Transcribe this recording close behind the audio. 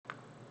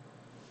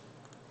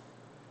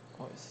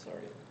Oh,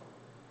 sorry.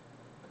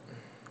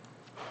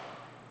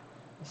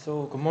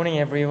 So, good morning,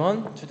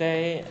 everyone.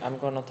 Today, I'm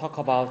going to talk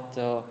about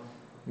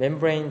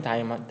membrane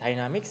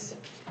dynamics.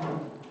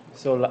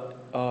 So,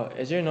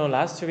 as you know,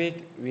 last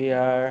week we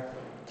are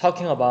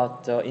talking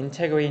about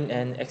integrin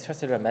and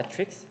extracellular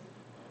matrix.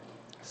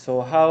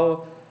 So,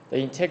 how the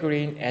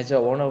integrin as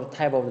one of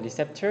type of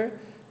receptor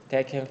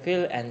that can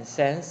feel and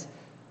sense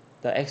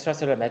the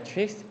extracellular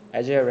matrix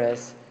as well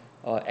as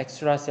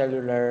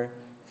extracellular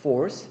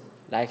force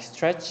like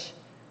stretch,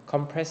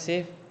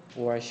 compressive,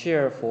 or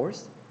shear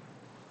force.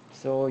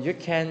 So you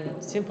can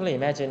simply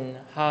imagine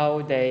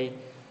how they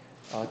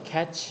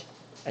catch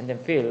and then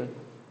feel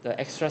the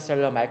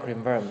extracellular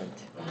microenvironment.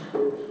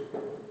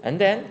 And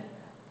then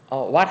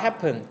what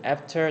happened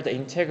after the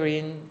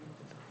integrin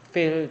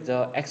feel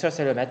the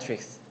extracellular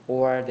matrix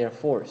or their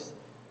force?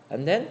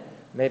 And then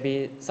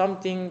maybe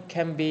something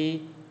can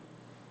be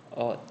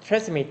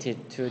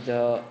transmitted to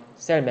the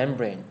cell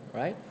membrane,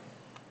 right?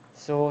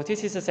 So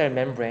this is a cell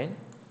membrane.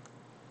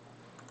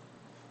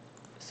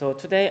 So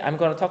today I'm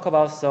going to talk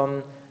about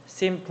some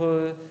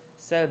simple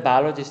cell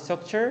biology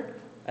structure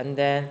and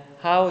then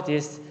how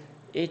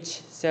each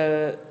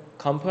cell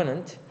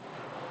component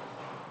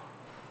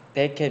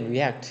they can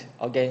react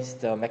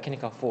against the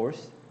mechanical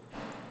force.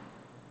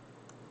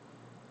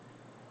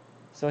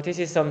 So this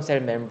is some cell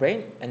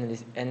membrane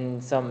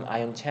and some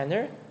ion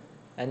channel,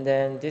 and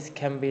then this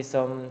can be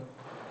some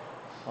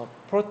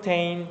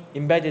protein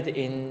embedded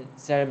in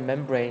cell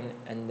membrane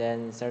and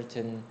then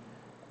certain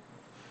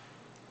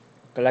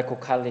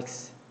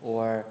glycocalyx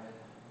or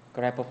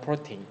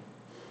glycoprotein.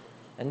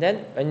 And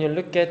then when you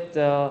look at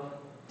the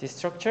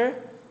structure,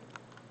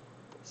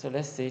 so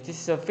let's see, this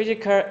is a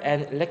physical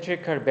and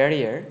electrical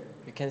barrier,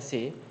 you can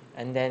see,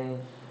 and then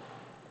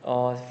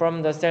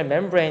from the cell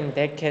membrane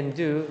they can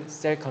do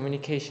cell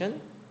communication,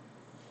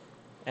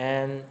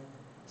 and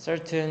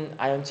certain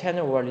ion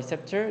channel or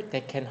receptor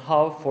that can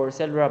help for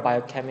cellular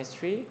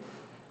biochemistry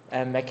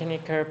and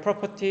mechanical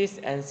properties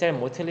and cell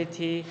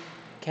motility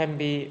can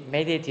be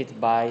mediated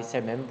by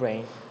cell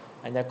membrane.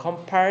 And the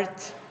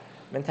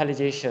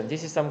compartmentalization,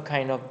 this is some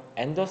kind of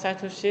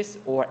endocytosis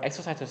or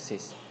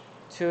exocytosis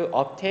to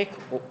uptake,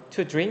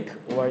 to drink,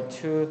 or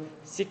to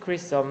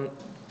secrete some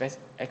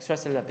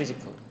extracellular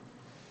vesicle.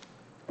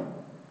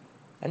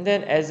 And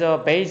then as a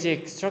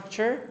basic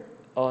structure,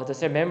 the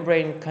cell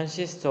membrane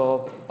consists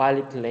of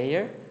bilipid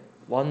layer,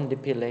 one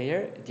lipid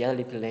layer, the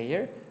other lipid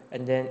layer,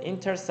 and then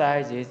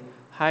interside is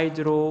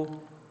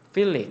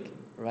hydrophilic,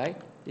 right?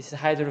 This is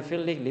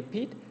hydrophilic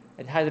lipid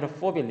and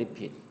hydrophobic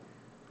lipid.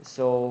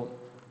 So,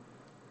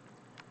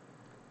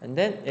 and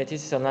then it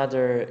is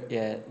another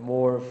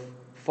more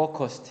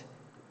focused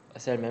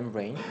cell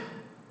membrane.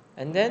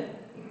 And then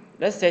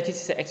let's say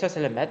this is an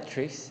extracellular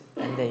matrix,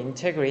 and the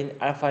integrin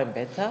alpha and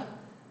beta,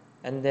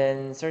 and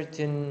then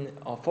certain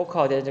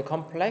focal adhesion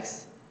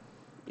complex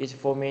is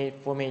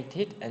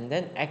formatted, and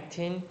then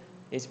actin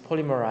is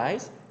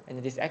polymerized,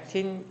 and this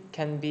actin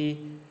can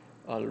be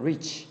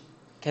reach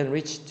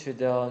to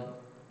the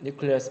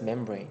nucleus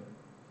membrane.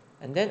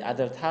 And then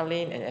other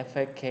taline and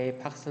FAK,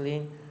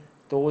 paxillin,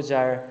 those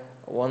are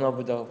one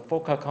of the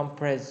focal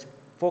complex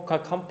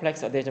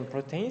adhesion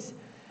proteins,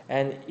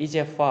 and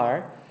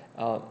EGFR,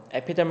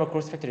 epidermal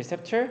growth factor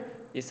receptor,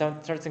 is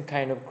some certain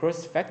kind of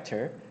growth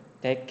factor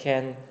that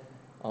can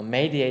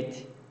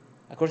mediate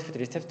a growth factor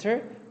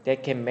receptor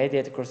that can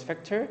mediate growth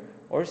factor,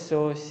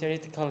 also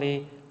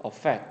theoretically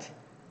affect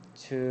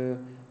to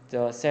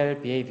the cell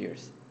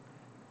behaviors.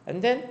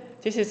 And then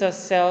this is a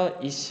cell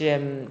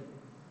ECM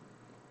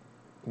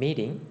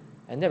meeting,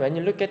 and then when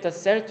you look at the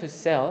cell to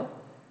cell,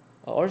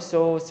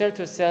 also cell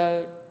to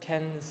cell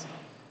can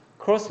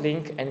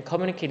cross-link and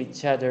communicate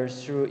each other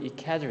through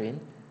ecadrin,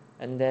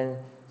 and then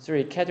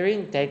through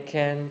ecadrin they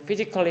can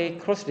physically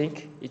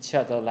cross-link each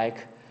other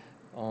like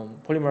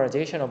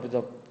polymerization of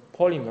the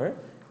polymer,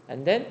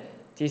 and then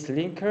this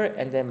linker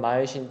and then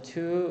myosin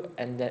 2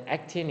 and then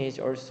actin is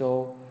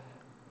also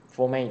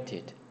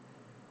formatted.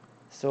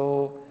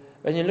 So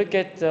when you look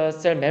at the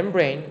cell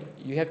membrane,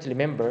 you have to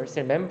remember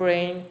cell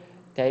membrane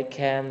they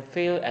can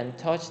feel and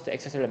touch the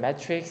extracellular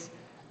matrix,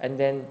 and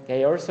then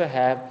they also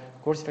have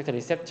growth factor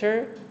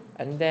receptor,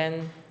 and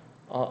then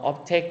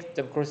uptake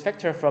the growth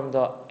factor from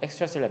the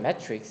extracellular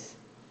matrix,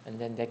 and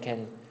then they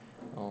can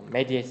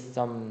mediate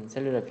some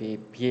cellular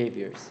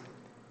behaviors.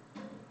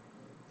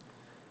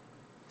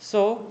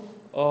 So,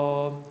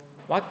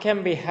 what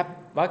can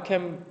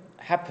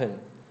happen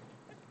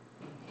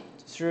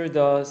through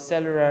the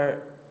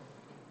cellular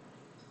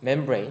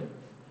membrane?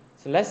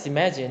 So let's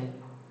imagine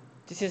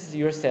this is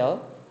your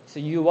cell. So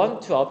you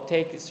want to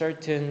uptake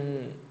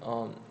certain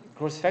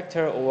growth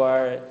factor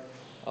or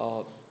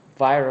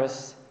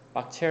virus,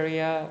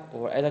 bacteria,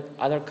 or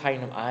other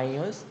kind of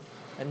ions,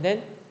 and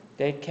then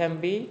they can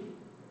be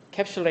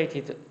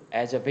capsulated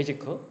as a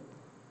vesicle,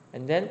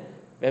 and then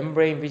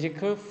membrane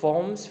vesicle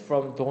forms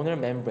from donor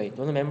membrane.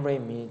 Donor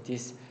membrane means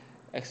this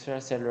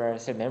extracellular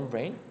cell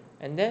membrane,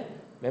 and then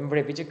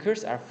membrane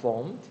vesicles are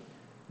formed.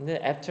 And then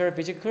after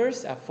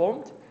vesicles are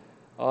formed,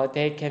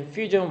 they can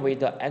fusion with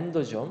the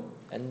endosome,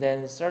 and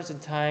then certain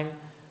time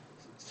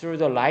through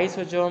the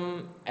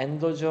lysosome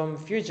endosome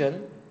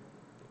fusion,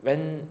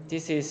 when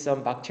this is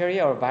some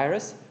bacteria or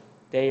virus,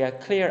 they are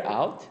clear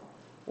out,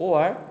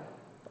 or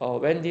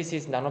when this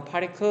is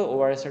nanoparticle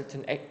or a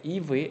certain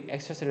EV,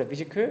 extracellular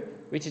vesicle,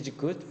 which is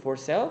good for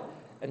cell,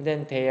 and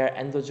then they are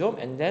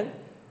endosome, and then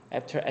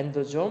after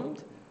endosome,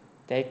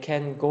 they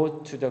can go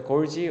to the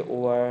Golgi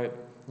or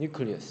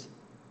nucleus.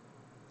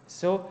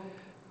 So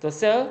the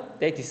cell,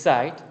 they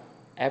decide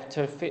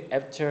after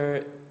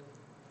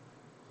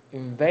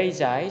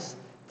invasize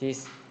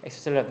this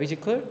extracellular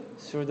vesicle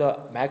through the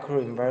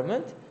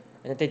microenvironment,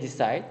 and they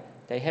decide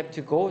they have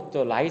to go to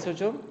the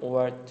lysosome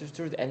or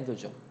through the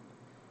endosome.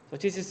 So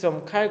this is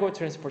some cargo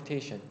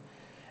transportation.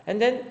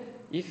 And then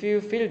if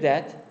you feel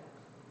that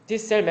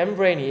this cell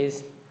membrane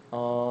is,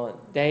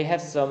 they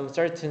have some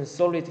certain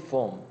solid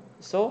form.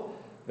 So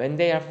when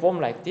they are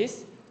formed like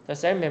this, the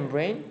cell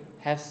membrane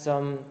has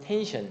some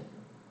tension.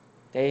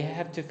 They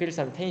have to feel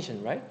some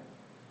tension, right?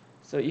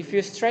 So if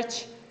you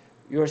stretch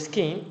your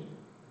skin,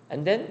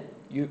 and then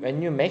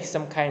when you make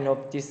some kind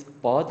of this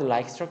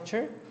bud-like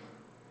structure,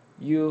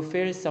 you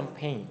feel some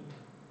pain.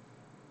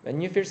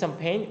 When you feel some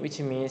pain, which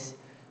means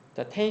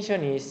the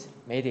tension is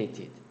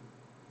mediated.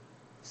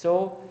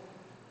 So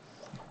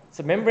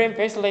membrane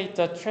facilitates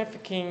the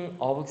trafficking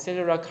of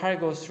cellular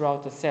cargo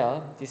throughout the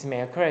cell. This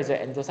may occur as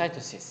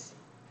endocytosis.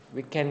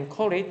 We can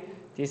call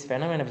it this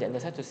phenomenon of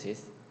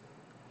endocytosis,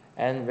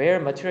 and where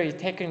material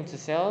is taken into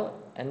cell,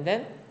 and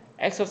then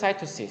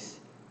exocytosis,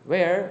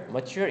 where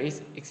material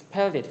is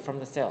expelled from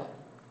the cell.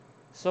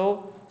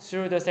 So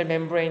through the cell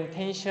membrane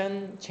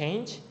tension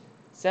change,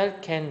 cell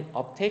can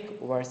uptake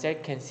or cell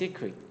can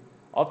secrete.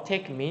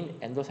 Uptake means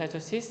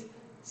endocytosis,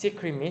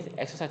 secrete means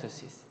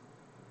exocytosis.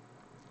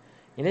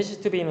 In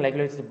addition to being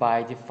regulated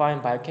by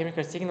defined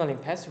biochemical signaling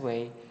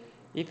pathway,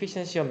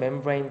 efficiency of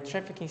membrane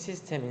trafficking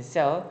system in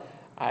cell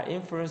are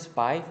influenced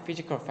by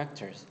physical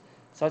factors,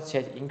 such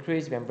as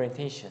increased membrane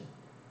tension.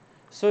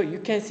 So you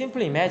can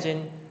simply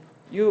imagine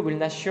you will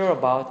not sure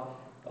about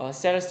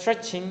cell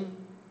stretching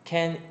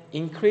can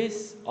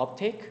increase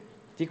uptake,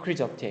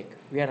 decrease uptake.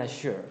 We are not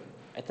sure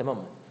at the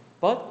moment.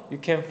 But you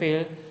can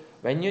feel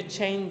when you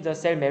change the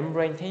cell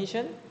membrane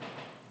tension,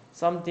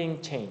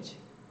 something change,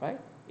 right?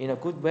 In a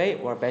good way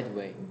or bad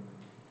way.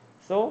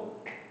 So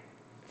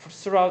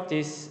throughout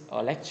this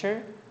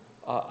lecture,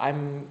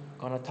 I'm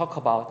going to talk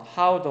about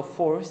how the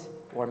force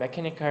or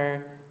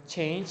mechanical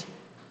change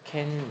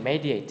can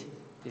mediate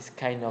this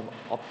kind of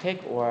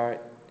uptake or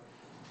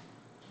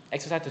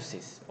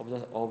exocytosis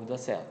of the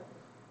cell.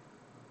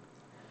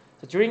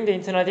 So during the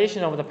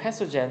internalization of the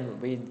pathogen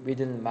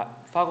within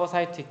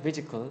phagocytic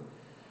vesicle,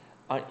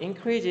 an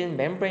increase in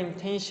membrane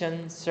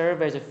tension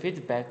serves as a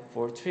feedback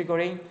for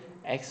triggering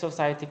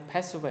exocytic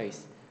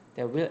pathways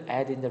that will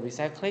aid in the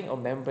recycling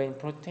of membrane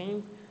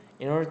protein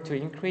in order to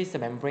increase the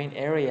membrane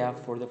area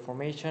for the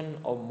formation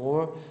of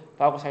more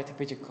phagocytic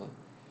vesicle.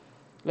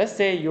 Let's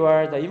say you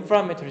are the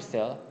inflammatory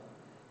cell.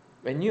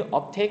 When you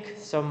uptake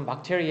some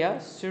bacteria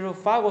through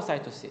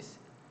phagocytosis,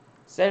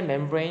 cell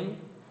membrane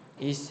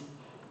is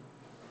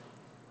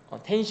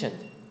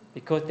tensioned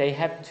because they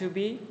have to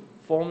be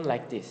formed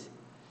like this.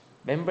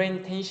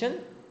 Membrane tension,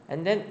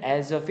 and then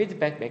as a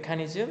feedback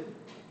mechanism,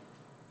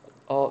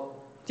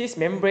 this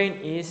membrane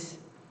is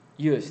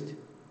used.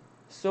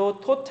 So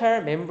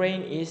total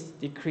membrane is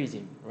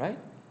decreasing, right?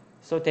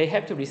 So they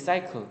have to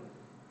recycle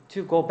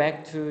to go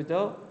back to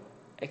the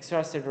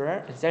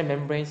extracellular and cell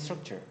membrane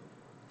structure.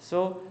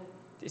 So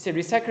this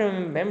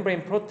recycling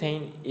membrane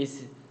protein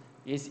is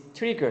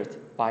triggered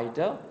by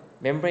the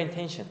membrane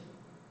tension.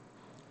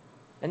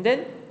 And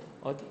then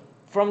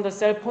from the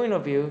cell point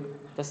of view,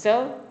 the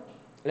cell,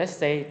 let's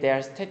say they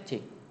are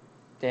static.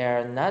 They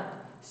are not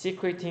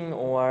secreting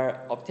or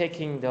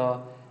uptaking the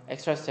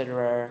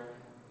extracellular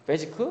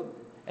vesicle.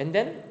 And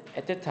then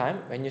at that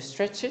time, when you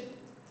stretch it,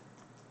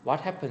 what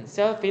happens?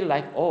 Cell feel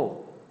like,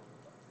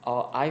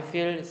 I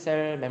feel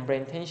cell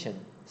membrane tension.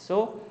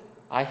 So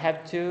I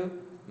have to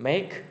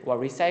make or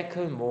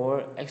recycle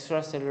more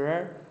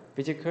extracellular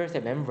vesicle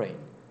cell membrane.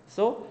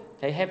 So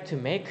they have to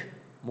make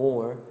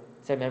more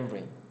cell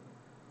membrane.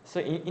 So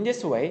in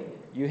this way,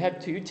 you have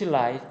to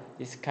utilize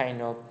this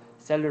kind of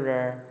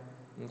cellular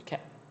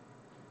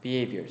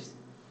behaviors.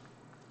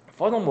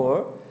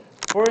 Furthermore,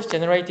 force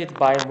generated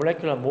by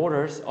molecular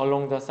motors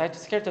along the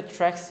cytoskeletal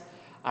tracts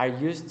are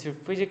used to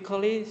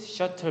physically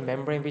shuttle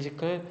membrane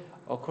vesicle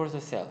across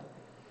the cell.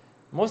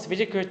 Most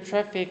vesicle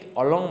traffic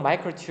along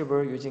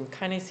microtubule using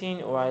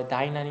kinesin or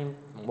dynamin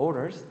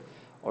motors,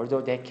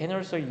 although they can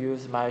also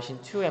use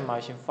myosin 2 and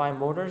myosin 5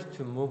 motors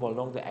to move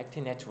along the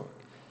actin network.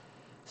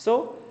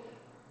 So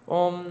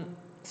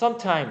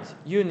sometimes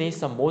you need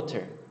some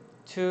motor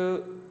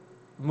to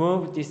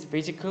move this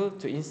vesicle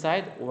to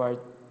inside or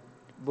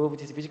move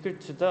this vesicle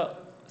to the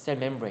cell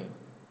membrane.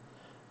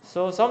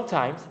 So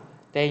sometimes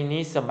they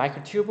need some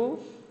microtubule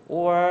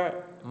or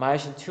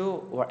myosin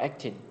 2 or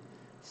actin.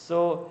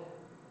 So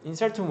in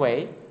certain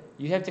way,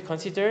 you have to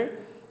consider,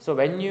 so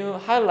when you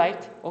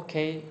highlight,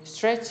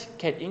 stretch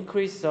can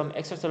increase some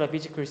extracellular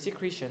vesicle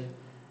secretion,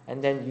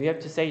 and then you have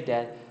to say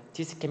that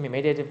this can be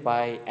mediated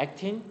by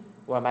actin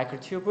or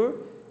microtubule,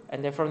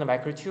 and then from the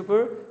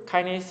microtubule,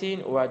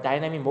 kinesin or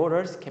dynamic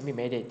motors can be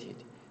mediated.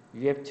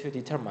 You have to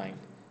determine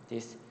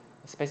this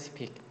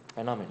specific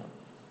phenomenon.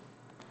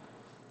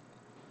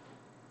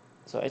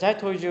 So as I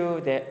told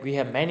you that we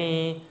have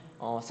many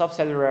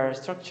subcellular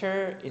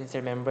structure in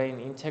cell membrane: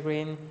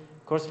 integrin,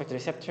 growth factor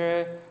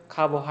receptor,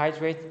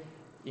 carbohydrate,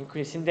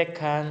 including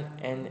syndecan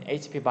and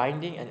HP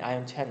binding and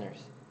ion channels.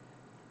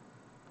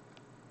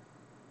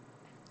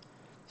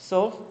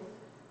 So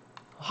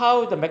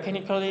how the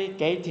mechanically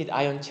gated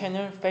ion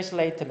channel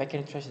facilitate the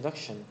mechanical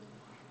transduction?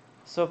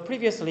 So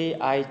previously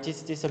I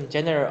just did some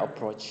general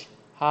approach,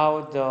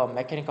 how the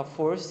mechanical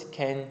force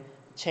can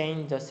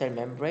change the cell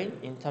membrane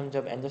in terms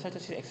of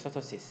endocytosis,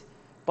 exocytosis.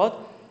 But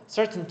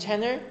certain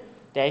channel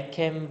that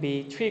can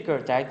be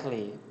triggered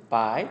directly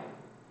by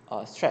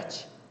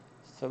stretch.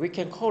 So we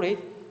can call it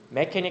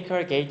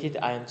mechanical gated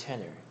ion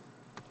channel.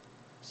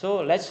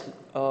 So let's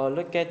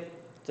look at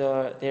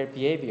their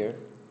behavior.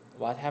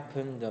 What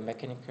happened the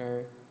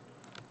mechanical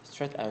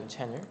stretch ion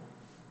channel?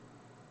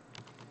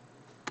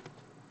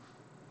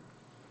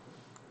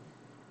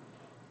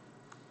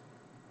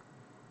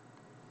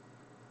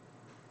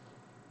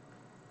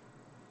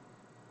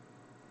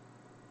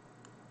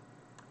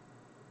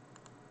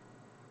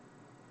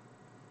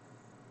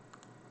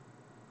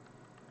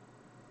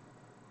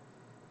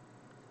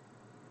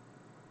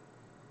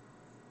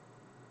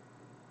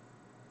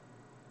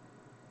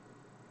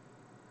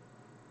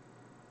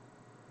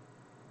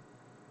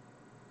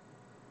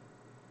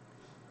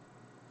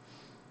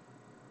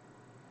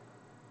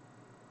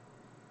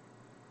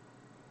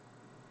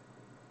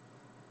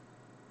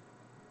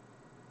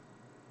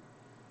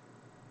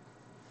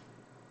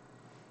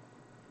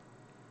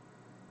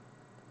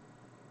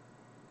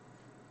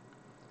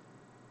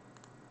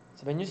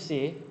 So when you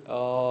see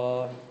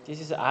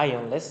this is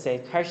ion, let's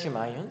say calcium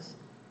ions.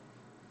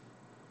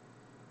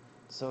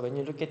 So when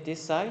you look at this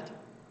side,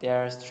 they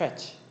are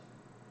stretch.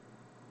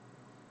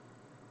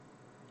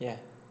 Yeah,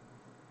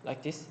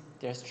 like this,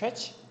 they are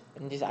stretch,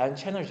 and this ion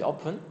channel is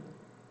open,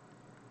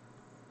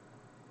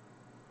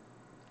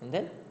 and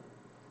then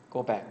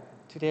go back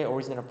to their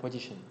original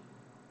position.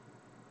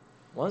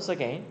 Once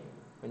again,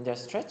 when they are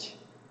stretch,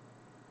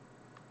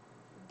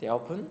 they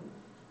open.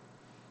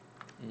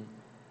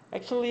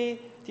 Actually,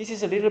 this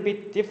is a little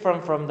bit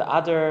different from the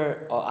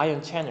other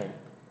ion channel.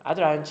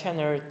 Other ion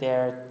channel,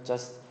 they're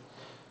just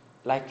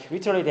like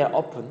literally they're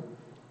open,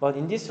 but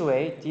in this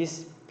way,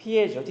 this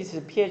is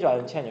a piezo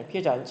ion channel.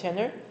 Piezo ion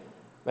channel,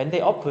 when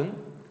they open,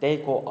 they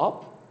go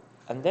up,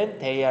 and then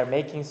they are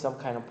making some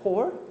kind of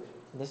pore.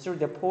 And through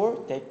the pore,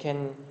 they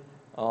can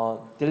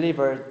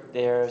deliver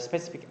their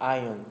specific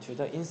ion to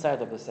the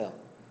inside of the cell.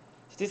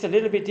 So this is a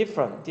little bit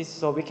different.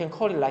 So we can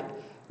call it like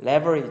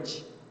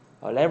leverage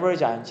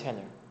ion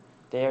channel.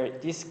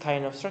 This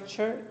kind of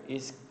structure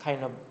is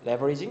kind of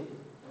leveraging,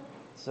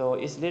 so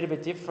it's a little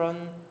bit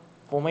different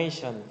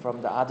formation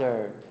from the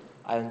other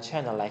ion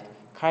channel like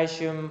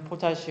calcium,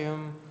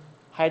 potassium,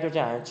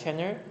 hydrogen ion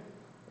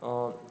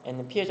channel, and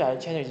the pH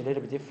ion channel is a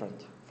little bit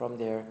different from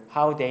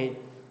how they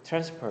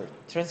transport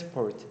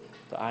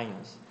the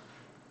ions.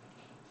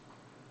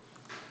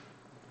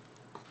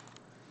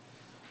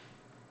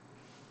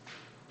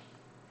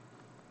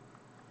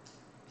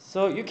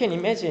 So you can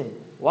imagine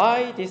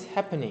why this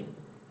happening.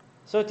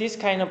 So this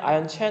kind of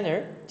ion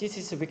channel,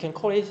 we can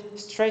call it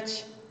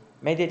stretch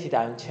mediated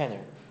ion channel.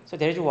 So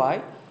that is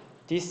why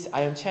this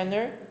ion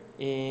channel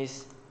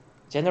is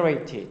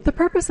generated. The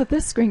purpose of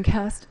this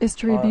screencast is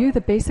to review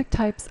the basic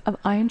types of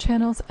ion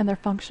channels and their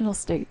functional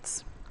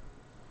states.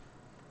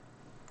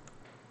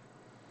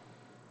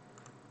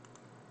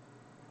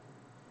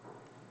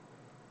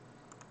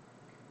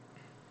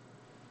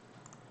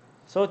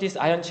 So this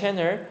ion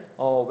channel,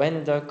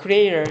 when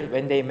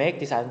they make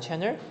this ion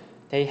channel,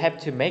 they have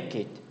to make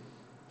it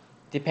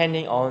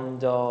depending on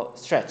the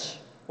stretch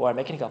or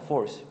mechanical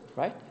force,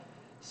 right?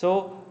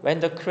 So when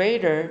the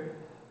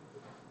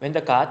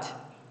gut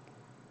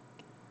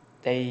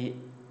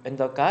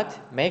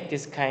make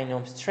this kind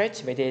of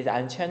stretch mediated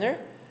ion channel,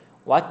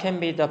 what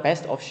can be the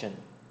best option?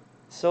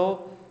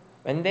 So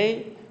when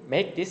they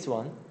make this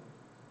one,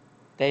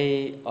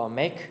 they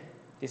make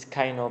this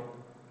kind of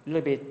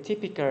little bit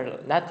typical,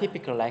 not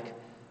typical, like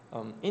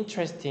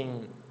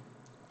interesting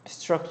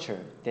structure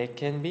that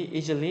can be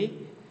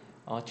easily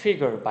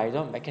triggered by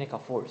the mechanical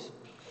force.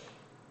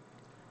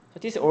 So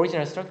this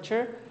original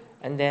structure,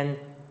 and then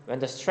when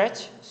the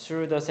stretch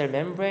through the cell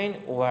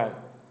membrane or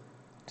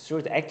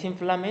through the actin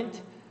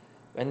filament,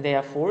 when they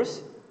are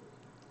forced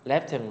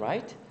left and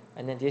right,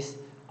 and then this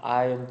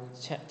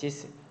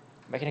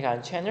mechanical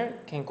ion channel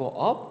can go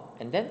up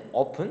and then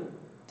open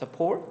the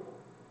pore,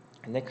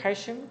 and then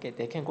calcium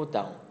they can go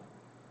down.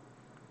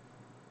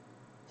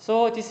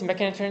 So this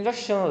mechanical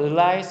transduction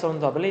relies on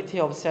the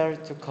ability of cell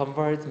to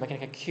convert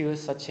mechanical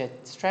cues such as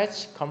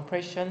stretch,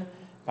 compression,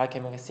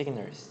 biochemical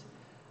signals.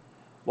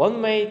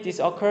 One way this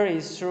occurs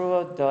is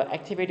through the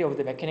activity of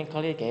the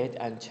mechanically gated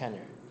ion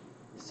channel.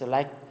 So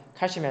like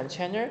calcium ion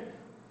channel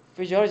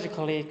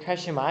Physiologically,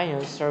 calcium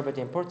ions serve as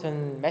an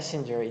important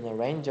messenger in a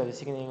range of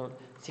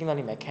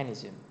signaling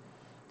mechanisms.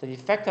 The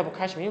effect of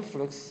calcium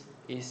influx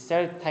is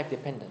cell type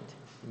dependent.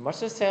 In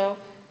muscle cell,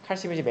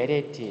 calcium is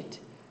mediated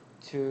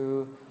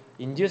to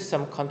induce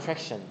some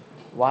contraction,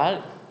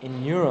 while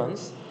in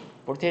neurons,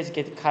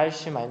 voltage-gated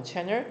calcium ion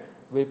channel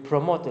will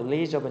promote the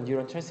release of a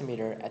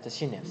neurotransmitter at the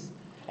synapse.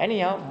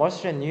 Anyhow,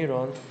 muscle and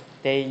neuron,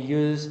 they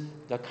use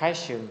the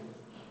calcium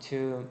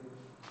to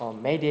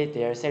mediate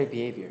their cell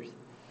behaviors.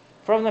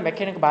 From the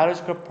mechanical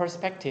biological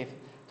perspective,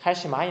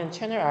 calcium ion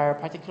channels are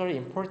particularly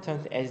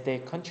important as they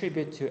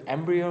contribute to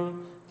embryo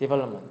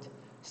development,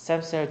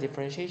 stem cell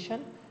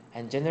differentiation,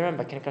 and general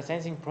mechanical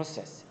sensing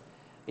process.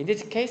 In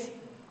this case,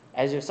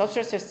 as your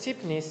substrate cell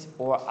stiffness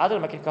or other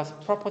mechanical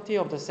property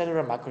of the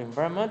cellular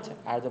microenvironment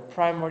are the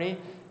primary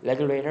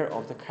regulator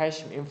of the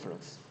calcium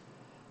influx.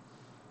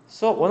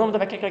 So one of the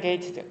mechanical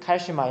gated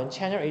calcium ion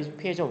channel is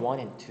pH 1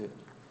 and 2.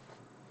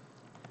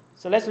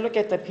 So let's look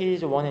at the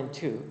pH 1 and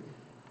 2.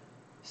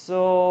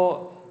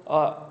 So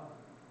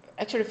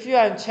actually few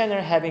ion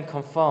channels have been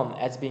confirmed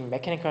as being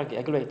mechanically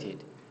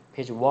regulated.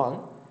 pH 1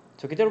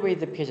 together with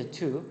the pH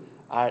 2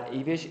 are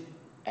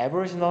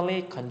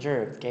evolutionarily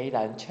conserved gate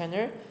ion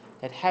channels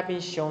that have been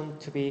shown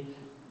to be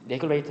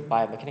regulated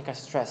by mechanical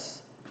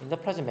stress in the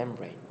plasma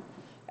membrane.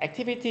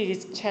 Activity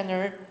is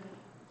channel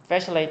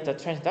facilitate the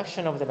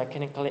transduction of the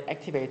mechanically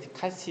activated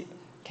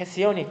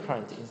cationic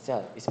current in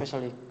cell,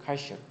 especially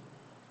calcium.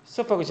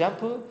 So for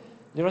example,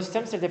 neural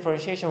stem cell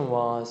differentiation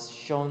was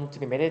shown to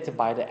be mediated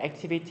by the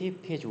activity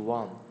pH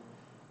 1.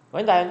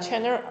 When the ion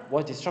channel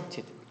was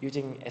disrupted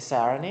using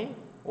siRNA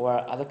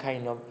or other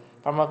kind of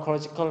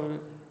pharmacological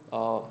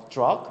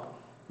drug,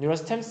 neural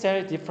stem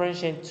cell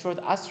differentiate through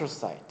the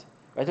astrocyte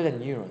rather than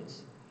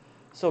neurons.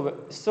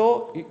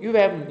 So you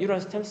have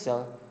neuron stem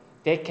cell,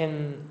 they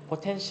can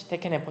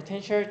have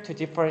potential to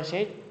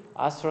differentiate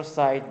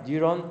astrocyte,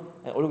 neuron,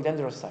 and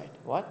oligodendrocyte.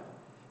 What?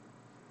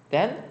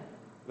 Then,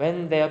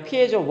 when their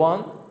pH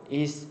 1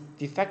 is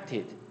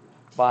defected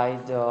by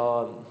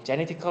the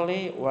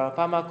genetically or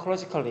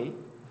pharmacologically,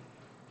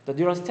 the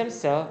neuron stem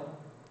cell,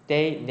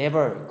 they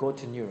never go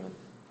to neuron.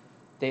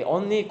 They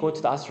only go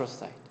to the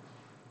astrocyte.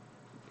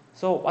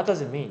 So what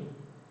does it mean?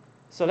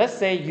 So let's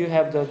say you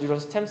have the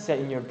neuron stem cell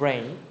in your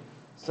brain.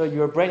 So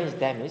your brain is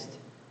damaged,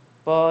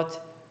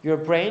 but your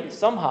brain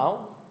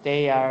somehow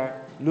they are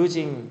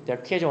losing their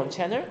pH 1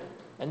 channel,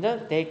 and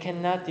then they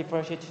cannot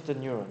differentiate to the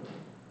neuron,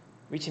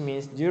 which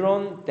means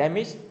neuron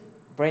damage,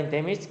 brain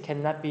damage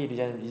cannot be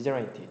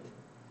regenerated.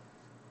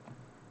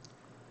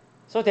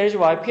 So that is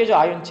why pH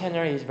ion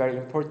channel is very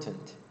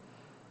important.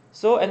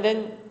 So and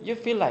then you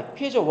feel like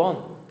pH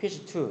 1,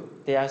 pH 2,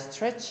 they are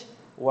stretch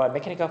or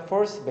mechanical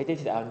force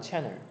mediated ion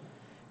channel,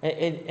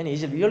 and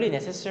is it really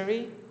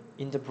necessary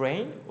in the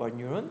brain or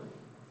neuron?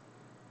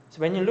 So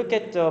when you look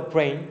at the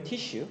brain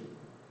tissue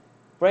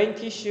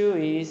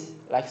is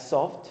like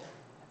soft,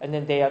 and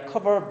then they are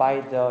covered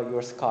by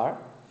your skull,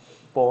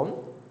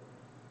 bone,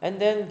 and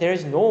then there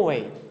is no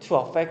way to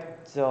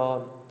affect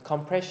the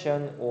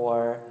compression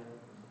or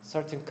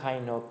certain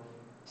kind of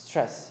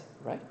stress,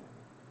 right?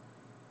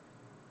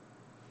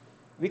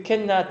 We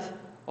cannot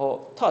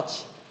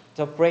touch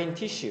the brain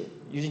tissue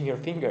using your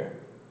finger,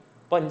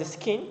 but in the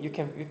skin you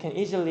can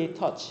easily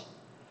touch.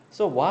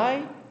 So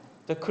why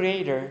the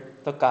creator,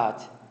 the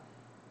God,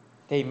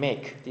 they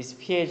make this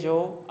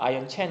piezo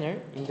ion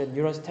channel in the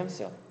neuron stem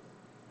cell?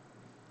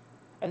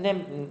 And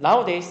then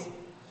nowadays,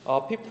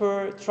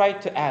 people try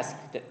to ask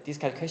this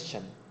kind of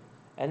question.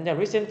 And then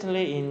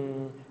recently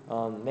in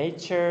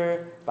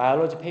Nature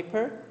Biology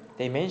paper,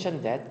 they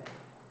mentioned that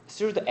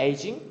through the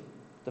aging,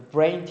 the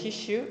brain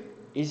tissue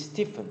is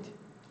stiffened.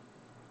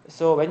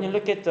 So when you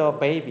look at the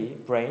baby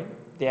brain,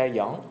 they are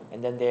young,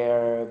 and then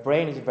their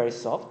brain is very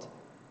soft.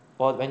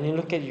 But when you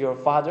look at your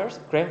father's,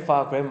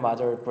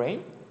 grandmother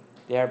brain,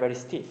 they are very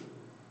stiff.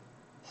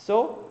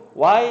 So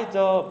why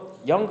the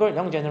young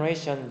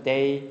generation,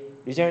 they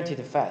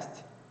regenerated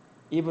fast,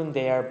 even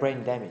they are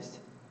brain damaged?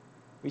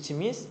 Which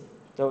means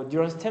the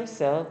neuron stem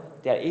cell,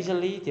 they are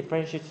easily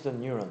differentiated to the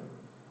neuron,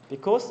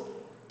 because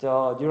the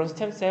neuron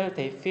stem cell,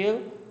 they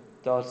feel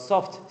the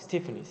soft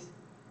stiffness.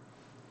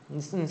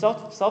 In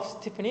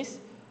soft stiffness,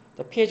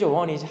 the pH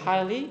 1 is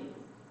highly,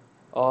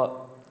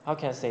 how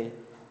can I say?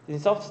 In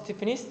soft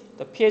stiffness,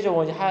 the pH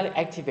 1 is highly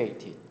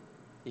activated.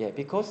 Yeah,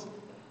 because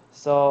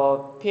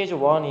so pH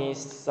 1 is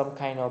some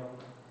kind of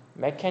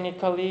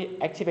mechanically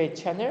activated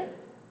channel,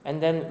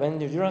 and then when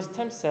the neuron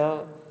stem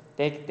cell,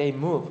 they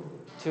move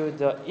to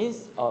the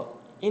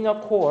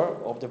inner core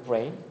of the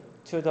brain,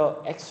 to the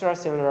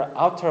extracellular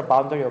outer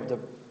boundary of the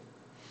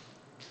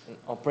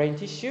brain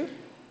tissue.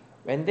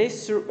 When they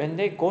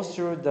go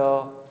through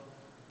the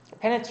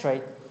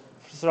penetrate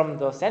from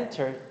the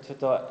center to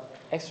the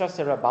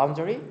extracellular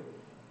boundary,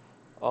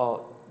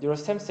 neural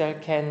stem cell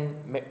can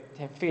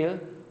feel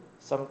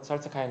some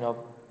certain kind of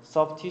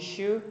soft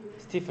tissue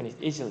stiffness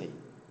easily,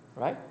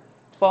 right?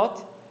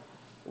 But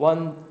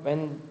when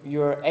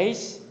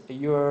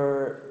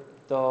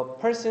the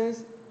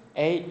person's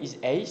age is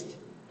aged,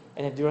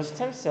 and the neural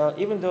stem cell,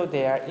 even though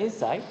they are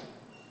inside,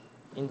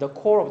 in the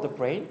core of the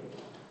brain,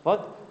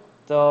 but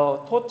the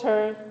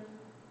total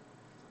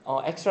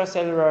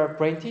extracellular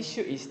brain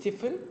tissue is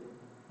stiffened,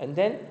 and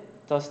then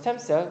the stem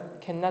cell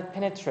cannot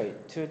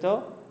penetrate to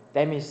the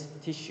damaged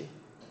tissue.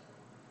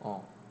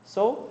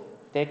 So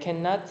they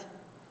cannot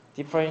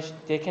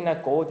they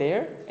cannot go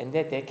there, and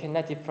then they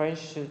cannot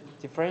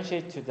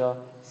differentiate to the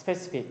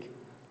specific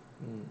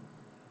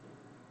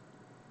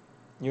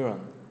neuron,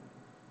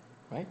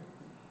 right?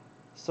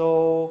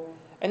 So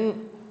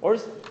and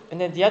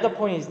then the other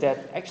point is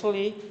that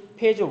actually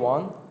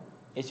PH1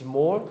 is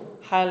more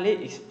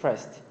highly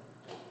expressed,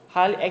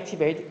 highly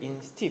activated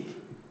in stiff.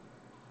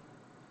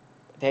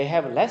 They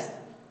have less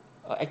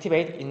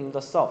activated in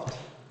the soft.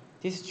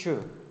 This is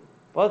true.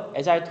 But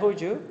as I told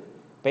you,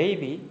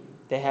 baby,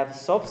 they have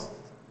soft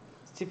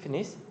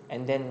stiffness,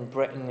 and then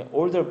in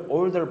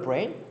older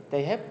brain,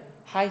 they have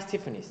high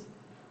stiffness.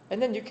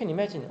 And then you can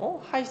imagine,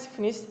 high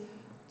stiffness,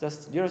 the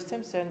neural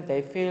stem cell,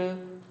 they feel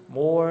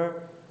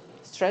more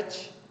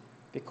stretch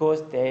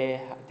because they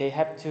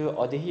have to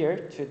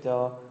adhere to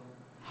the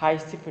high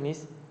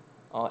stiffness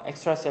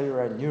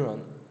extracellular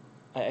neuron,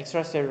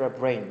 extracellular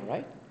brain,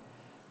 right?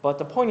 But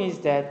the point is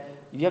that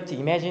you have to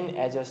imagine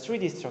as a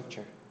 3D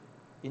structure.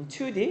 In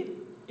 2D,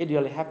 it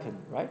really happened,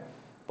 right?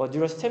 But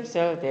neural stem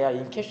cell, they are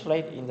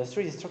encapsulated in the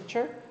 3D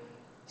structure.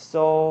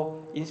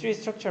 So in 3D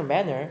structure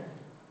manner,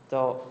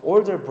 the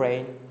older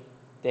brain,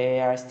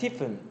 they are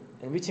stiffened,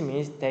 and which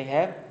means they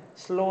have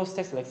slow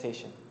sex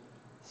relaxation.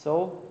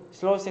 So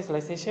slow sex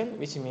relaxation,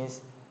 which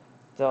means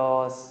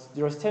the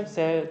neural stem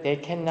cell, they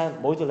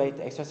cannot modulate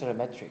the extracellular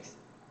matrix,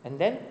 and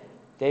then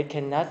they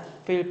cannot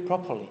feel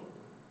properly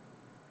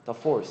the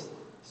force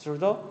through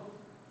the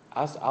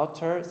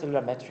outer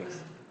cellular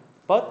matrix.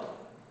 But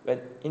when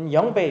in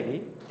young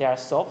baby, they are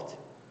soft,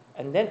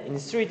 and then in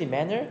 3D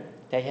manner,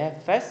 they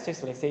have fast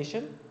sex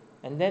relaxation,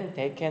 and then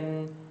they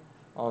can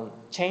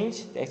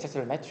change the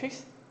extracellular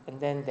matrix, and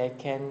then they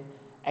can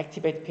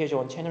activate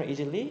PH1 channel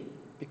easily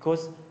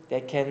because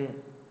they can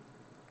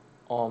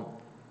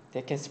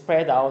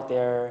spread out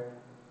their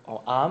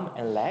arm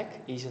and leg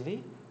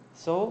easily,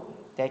 so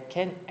they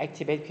can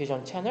activate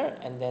PH1 channel,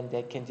 and then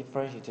they can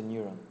differentiate the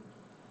neuron.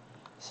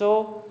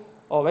 So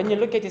when you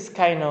look at this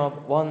kind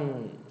of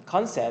one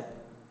concept,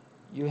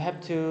 you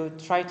have to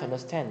try to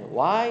understand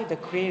why the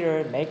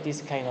creator make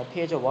this kind of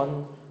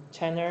PH1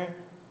 channel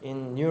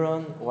in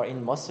neuron or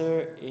in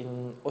muscle,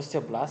 in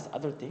osteoblast,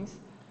 other things.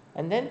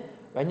 And then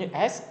when you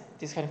ask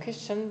this kind of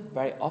question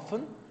very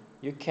often,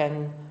 you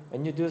can,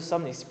 when you do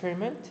some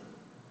experiment,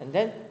 and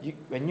then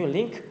when you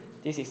link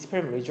this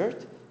experiment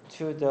result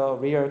to the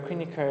real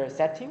clinical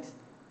settings,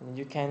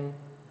 you can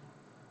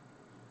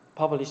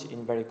publish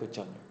in very good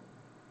journal.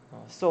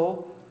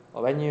 So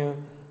when you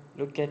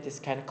look at this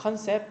kind of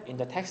concept in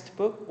the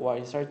textbook or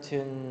in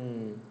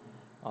certain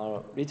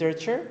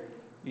literature,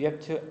 you have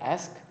to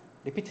ask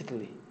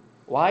repeatedly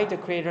why the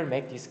creator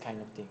make this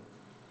kind of thing.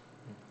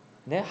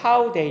 Then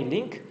how they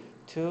link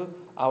to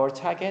our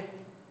target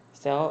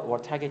cell or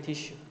target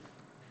tissue.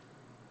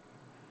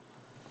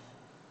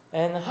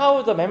 And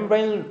how the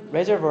membrane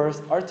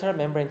reservoirs alter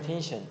membrane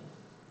tension.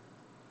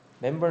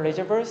 Membrane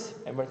reservoirs,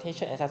 membrane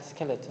tension, and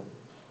cytoskeleton.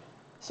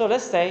 So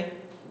let's say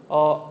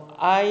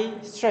I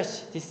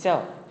stretch this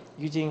cell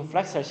using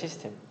flexor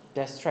system,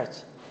 that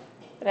stretch.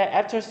 And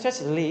after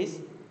stretch release,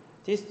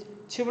 this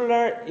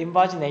tubular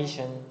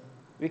invagination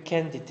we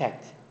can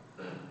detect.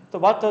 So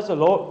what is the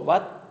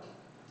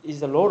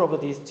load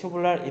of this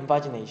tubular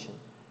invagination?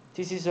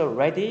 This is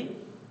ready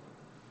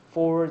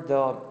for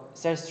the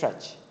cell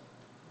stretch.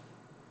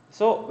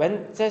 So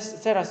when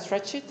cells are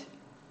stretched,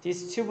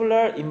 this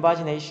tubular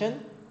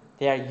invagination,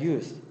 they are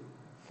used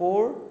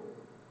for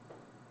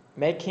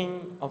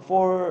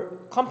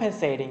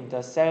compensating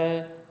the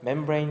cell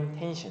membrane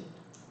tension.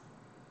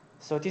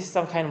 So this is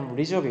some kind of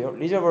reservoir.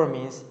 Reservoir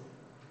means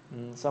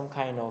some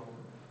kind of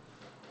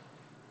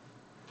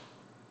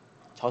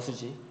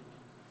저수지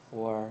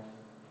or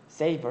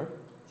saver,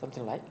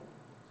 something like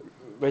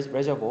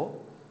reservoir.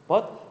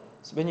 But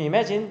when you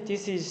imagine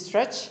this is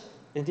stretch,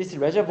 then this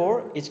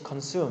reservoir is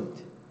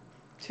consumed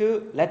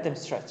to let them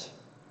stretch.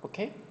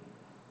 Okay?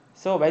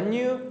 So when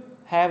you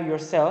have your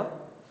cell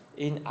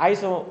in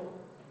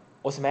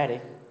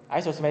isosmotic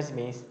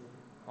means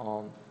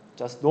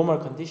just normal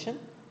condition.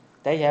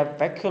 They have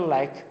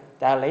vacuole-like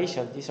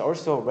dilation. This is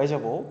also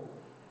reservoir.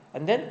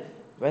 And then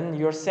when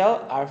your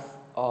cells are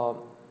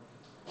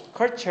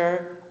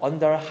cultured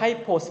under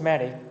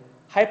hyposmotic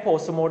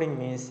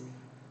means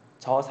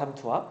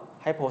저삼투압,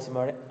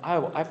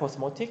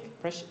 hyposmotic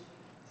pressure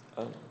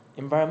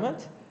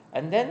environment,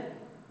 and then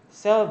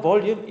cell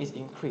volume is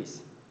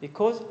increased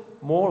because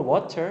more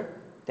water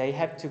they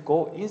have to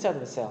go inside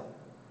the cell.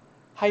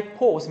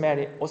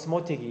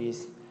 Hypoosmotic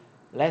is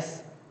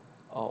less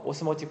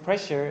osmotic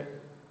pressure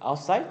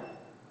outside,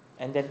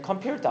 and then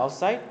compared to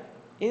outside,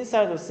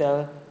 inside the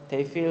cell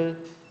they feel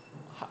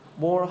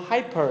more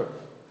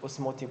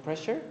hyperosmotic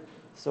pressure,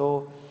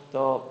 so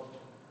the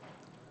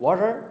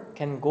water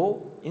can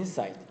go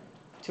inside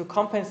to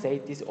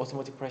compensate this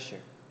osmotic pressure.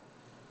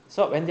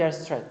 So when they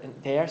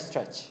are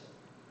stretched.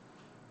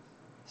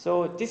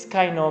 So this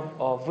kind of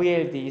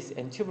VLDs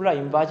and tubular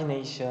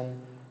invagination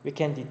we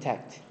can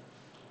detect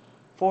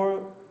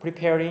for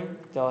preparing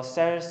the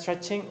cell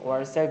stretching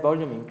or cell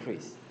volume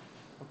increase.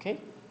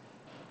 Okay?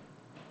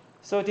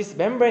 So this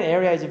membrane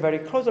area is very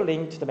closely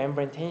linked to the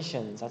membrane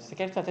tension, such as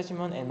skeletal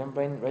attachment and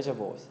membrane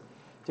reservoirs.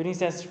 During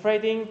cell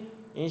spreading,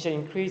 initial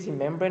increase in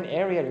membrane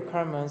area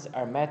requirements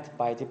are met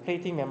by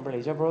depleting membrane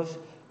reservoirs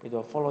with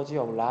morphology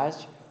of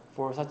large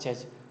pores such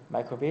as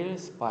microvilli,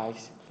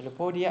 spikes,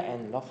 filopodia,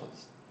 and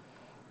ruffles.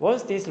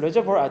 Once these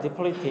reservoirs are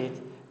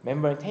depleted,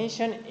 membrane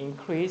tension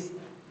increases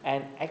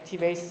and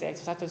activates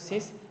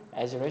exocytosis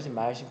as well as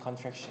myosin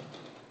contraction.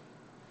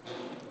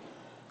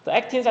 The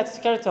actin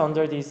cytoskeleton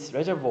under this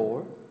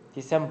reservoir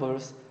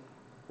dissembles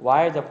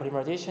while the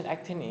polymerization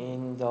actin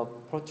in the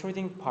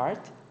protruding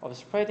part of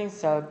spreading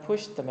cell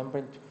push the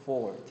membrane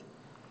forward.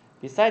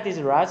 Beside this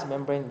large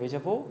membrane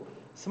reservoir,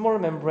 small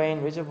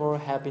membrane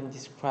reservoirs have been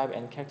described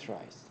and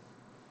characterized.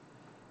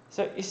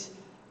 So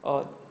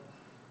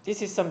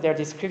this is their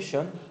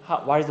description,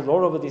 what is the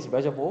role of this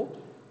reservoir,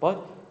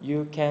 but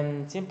you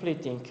can simply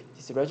think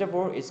this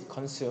reservoir is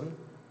consumed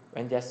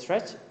when they are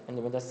stretched and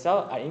when the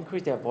cells are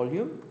increase their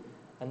volume,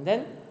 and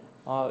then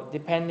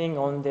depending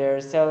on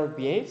their cell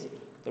behaves,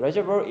 the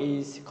reservoir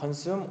is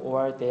consumed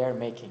or they are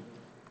making.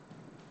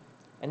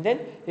 And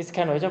then this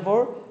kind of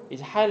reservoir is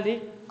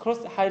highly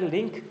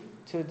linked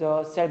to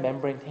the cell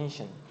membrane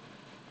tension.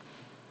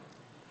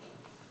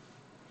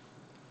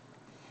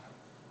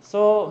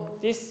 So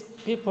these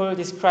people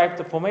describe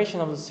the formation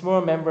of the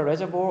small membrane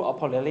reservoir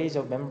upon release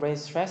of membrane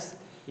stress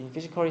in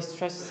physically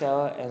stressed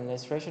cell and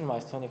restoration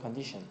myostonia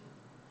condition.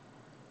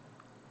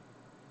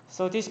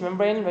 So this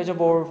membrane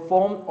reservoir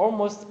formed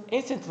almost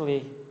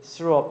instantly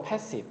through a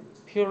passive,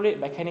 purely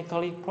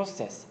mechanically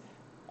process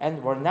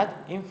and were not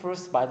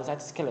influenced by the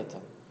cytoskeleton.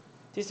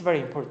 This is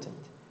very important.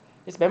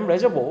 This membrane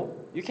reservoir,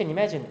 you can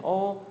imagine,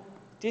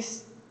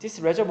 this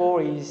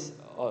reservoir is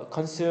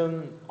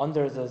consumed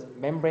under the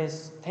membrane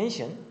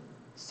tension,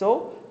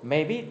 so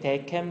maybe they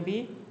can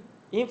be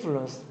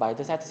influenced by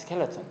the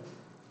cytoskeleton.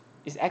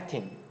 It's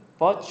acting,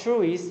 but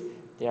true is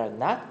they are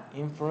not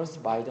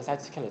influenced by the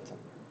cytoskeleton,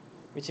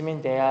 which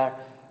means they are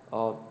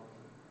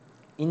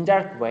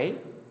indirect way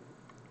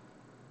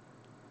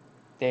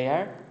they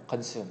are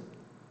consumed.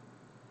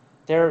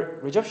 Their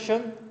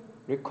resorption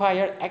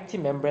require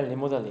active membrane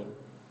remodeling,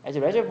 as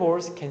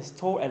reservoirs can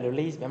store and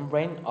release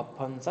membrane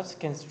upon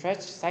subsequent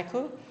stretch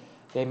cycle.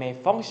 They may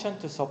function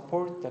to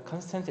support the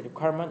constant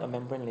requirement of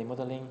membrane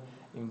remodeling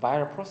in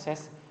viral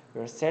process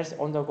where cells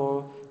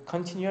undergo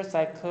continuous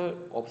cycle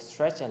of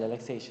stretch and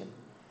relaxation.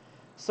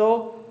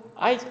 So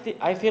I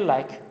feel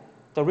like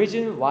the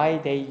reason why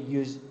they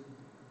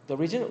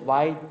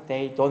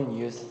don't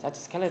use such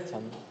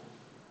skeleton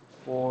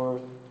for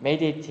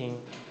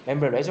mediating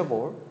membrane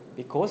reservoir,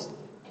 because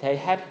they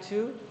have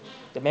to,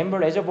 the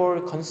membrane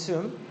reservoir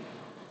consumed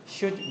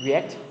should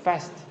react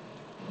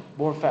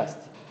more fast,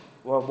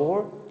 or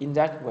more in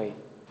that way.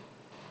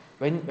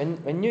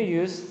 When you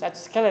use such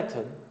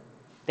skeleton,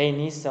 they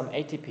need some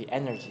ATP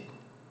energy.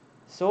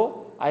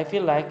 So I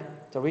feel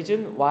like the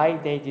reason why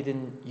they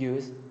didn't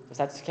use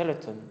such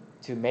skeleton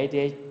to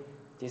mediate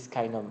this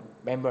kind of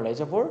membrane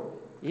reservoir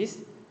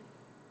is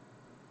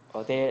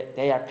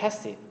they are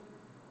passive.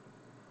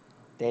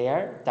 They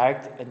are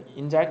direct and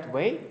indirect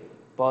way,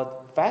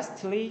 but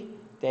fastly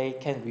they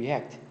can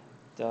react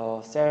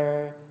the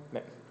cell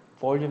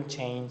volume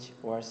change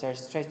or cell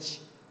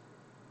stretch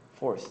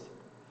force.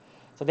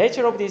 The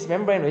nature of these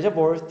membrane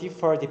reservoirs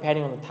differ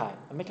depending on the time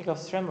and mechanical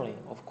strengthening,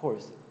 of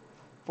course.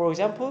 For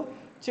example,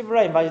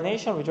 tubular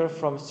invagination results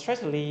from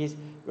stretch release,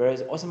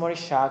 whereas osmotic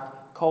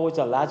shock causes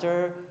a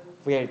larger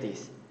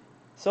VLDs.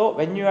 So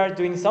when you are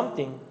doing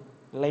something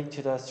related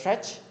to the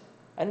stretch,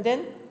 and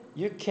then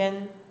you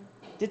can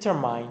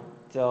determine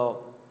the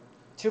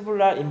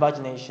tubular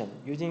invagination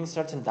using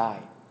certain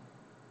dye.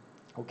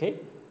 Okay?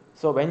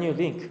 So when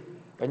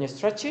you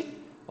stretch it,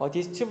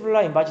 this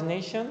tubular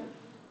invagination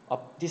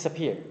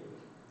disappear.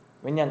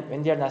 When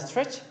they are not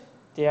stretched,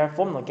 they are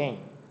formed again.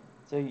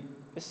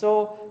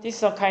 So this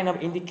is a kind of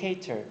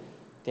indicator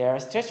they are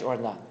stretched or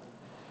not.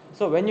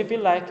 So when you feel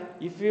like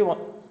if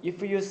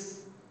you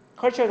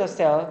culture the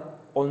cell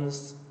on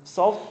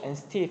soft and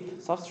stiff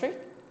substrate,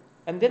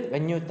 and then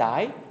when you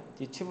dye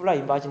the tubular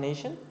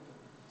invagination,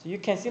 so you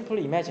can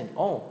simply imagine,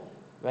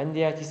 when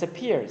there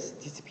disappearance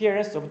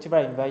of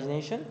tubular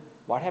invagination,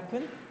 what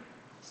happened?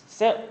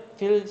 Cell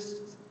feels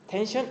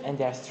tension and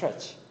they are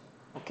stretched.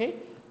 Okay?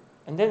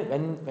 And then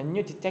when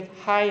you detect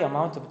high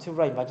amount of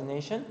tubular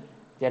invagination,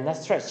 they are not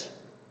stretched.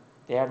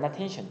 They are not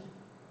tension.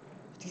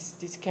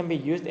 This can be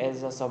used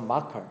as some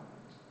marker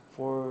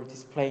for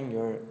displaying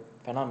your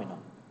phenomenon.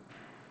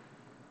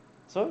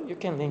 So you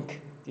can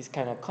link this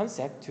kind of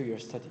concept to your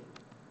study.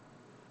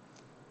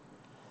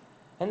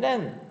 And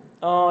then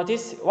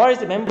what is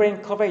the membrane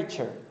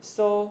curvature?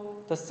 So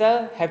the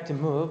cell have to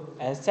move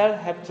and cell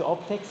have to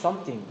uptake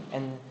something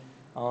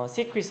and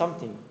secrete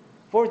something.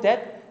 For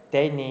that,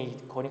 they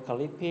need conical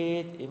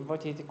lipid,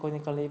 inverted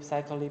conical lipid,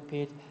 cycle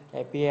lipid,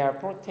 BAR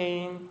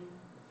protein,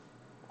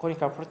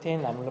 conical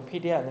protein,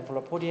 lamellipodia, and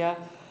envelopodia.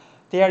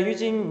 They are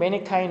using many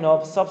kind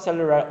of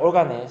subcellular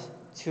organelles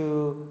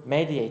to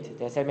mediate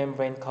the cell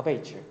membrane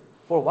curvature.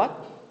 For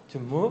what? To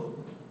move,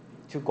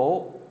 to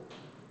go,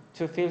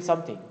 to feel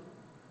something.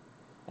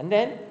 And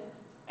then,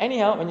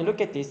 anyhow, when you look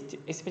at this,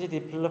 especially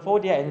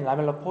Diplophodia and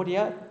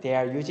Lamellopodia, they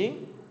are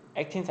using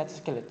actin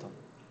cytoskeleton,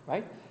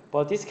 right?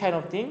 But this kind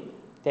of thing,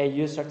 they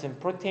use certain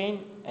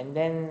protein and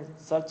then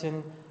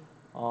certain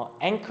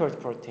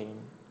anchored protein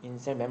in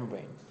cell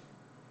membrane.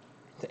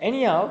 So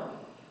anyhow,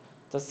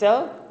 the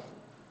cell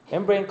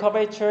membrane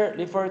curvature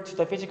refers to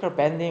the physical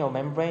bending of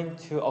membrane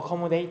to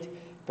accommodate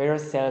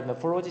various cell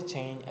morphology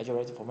change as well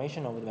as the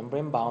formation of the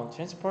membrane-bound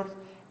transport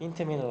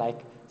intermediate like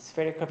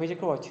spherical,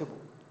 vesicle, or tube.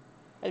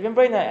 The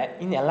membrane are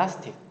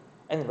inelastic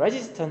and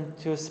resistant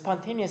to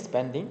spontaneous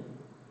bending,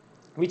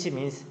 which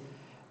means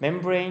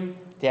membrane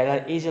they are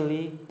not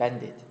easily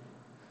bended.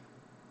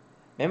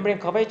 Membrane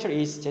curvature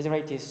is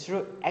generated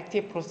through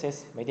active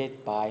process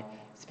mediated by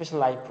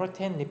specialized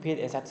protein,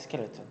 lipid, and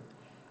cytoskeleton.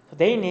 So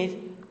they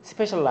need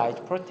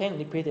specialized protein,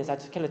 lipid, and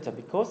cytoskeleton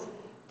because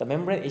the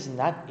membrane is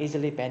not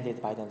easily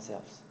bended by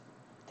themselves.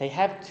 They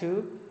have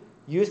to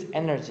use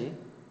energy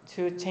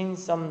to change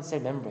some cell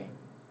membrane.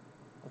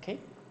 Okay?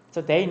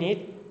 So they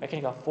need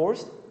mechanical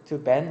force to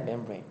bend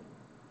membrane.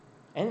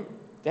 And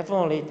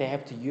definitely they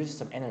have to use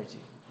some energy.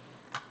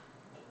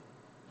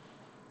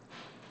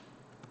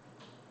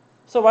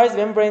 So why is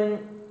membrane?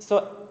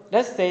 So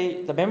let's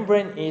say the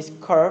membrane is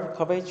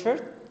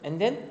curvature, and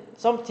then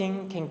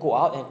something can go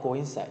out and go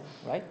inside,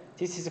 right?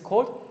 This is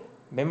called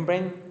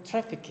membrane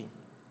trafficking.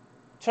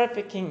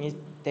 Trafficking is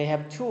they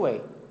have two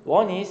ways.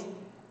 One is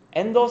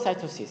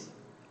endocytosis,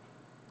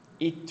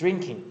 eat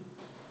drinking.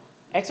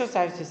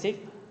 Exocytosis,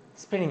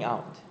 spilling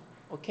out.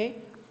 Okay,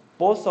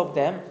 both of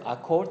them are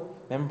called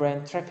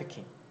membrane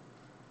trafficking.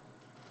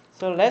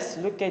 So let's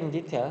look in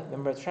detail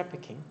membrane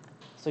trafficking.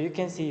 So you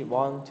can see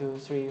 1, 2,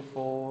 3,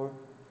 4,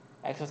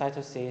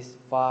 exocytosis,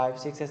 5,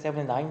 6,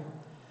 7, 9.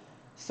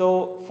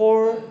 So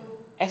for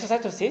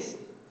exocytosis,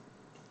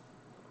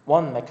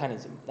 one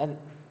mechanism, then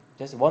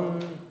just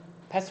one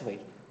pathway,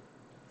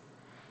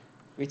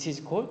 which is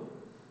called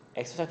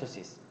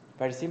exocytosis.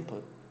 Very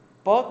simple.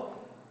 But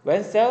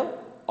when cell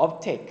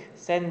uptake,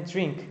 send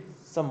drink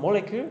some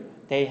molecule,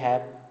 they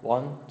have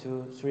 1,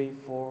 2, 3,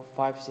 4,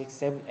 5, 6,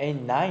 7,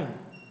 8, 9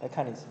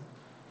 mechanism.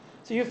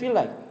 So you feel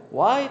like,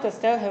 why does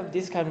cell have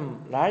this kind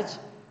of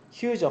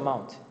huge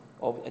amount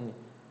of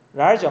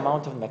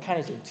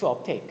mechanism to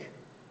uptake?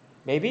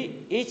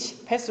 Maybe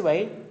each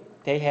pathway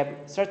they have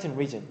certain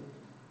region,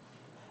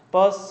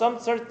 but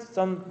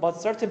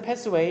certain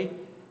pathway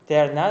they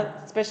are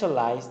not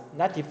specialized,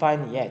 not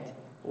defined yet.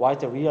 What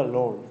is the real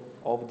role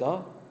of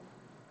the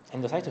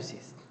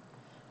endocytosis?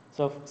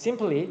 So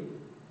simply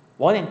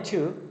 1 and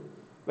 2,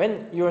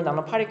 when your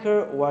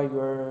nanoparticle or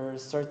your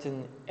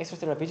certain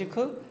extracellular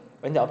vesicle,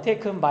 when they're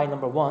uptaken by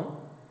number 1,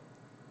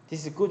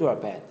 this is good or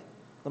bad.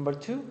 Number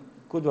 2,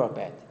 good or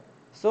bad.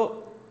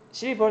 So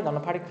silver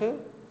nanoparticle,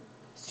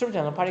 strong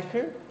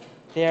nanoparticle,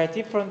 they are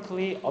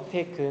differently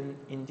uptaken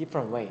in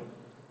different way.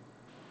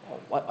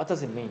 What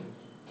does it mean?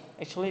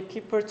 Actually,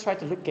 people try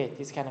to look at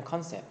this kind of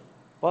concept,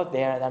 but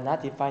they are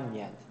not defined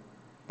yet.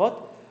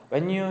 But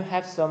when you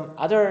have some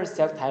other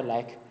cell type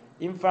like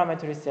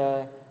inflammatory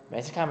cell,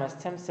 mesenchymal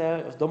stem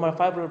cell, or normal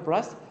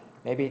fibroblast,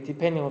 maybe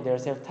depending on their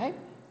cell type,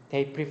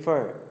 they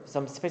prefer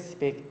some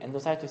specific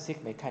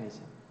endocytosis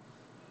mechanism.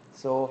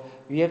 So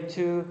you have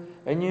to,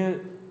 when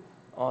you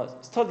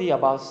study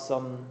about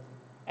some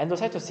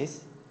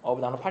endocytosis of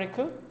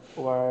nanoparticle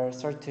or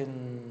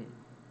certain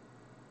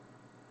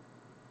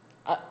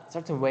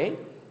way,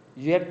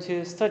 you have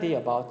to study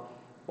about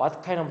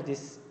what kind of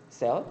this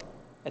cell,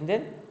 and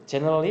then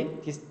generally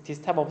this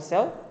type of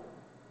cell,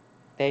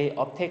 they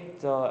uptake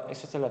the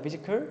extracellular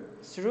vesicle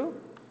through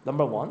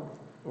number 1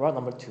 or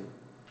number 2.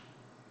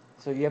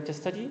 So you have to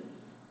study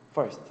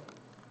first.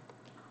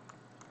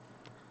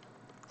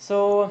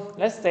 So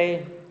let's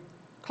say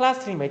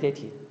clustering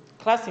mediated.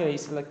 Clustering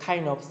is a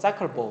kind of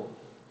circle ball,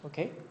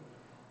 okay?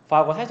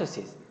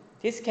 Phagocytosis.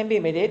 This can be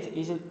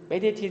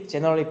mediated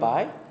generally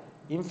by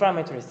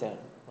inflammatory cell,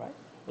 right?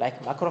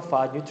 Like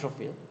macrophage,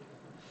 neutrophil.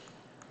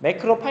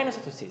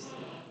 Macropinocytosis.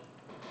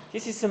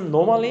 This is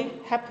normally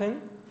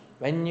happen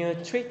when you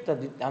treat the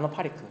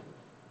nanoparticle.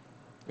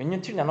 When you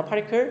treat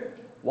nanoparticle,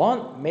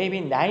 maybe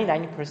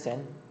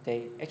 99%,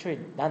 they actually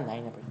not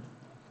 90%,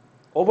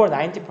 over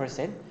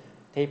 90%,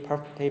 they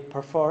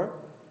perform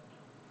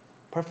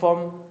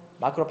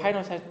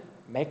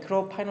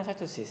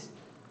macropinocytosis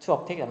to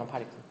uptake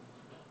nanoparticle.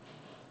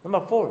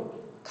 Number 4,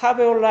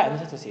 caveolar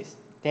endocytosis.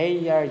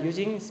 They are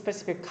using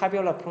specific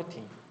caveolar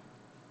protein.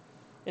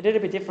 A little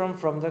bit different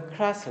from the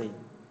clustering.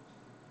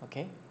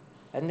 Okay?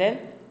 And then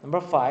number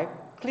 5,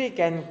 click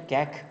and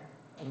GAC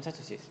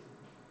endocytosis.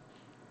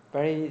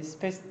 Very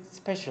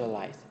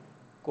specialized.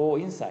 Go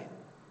inside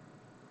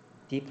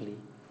deeply.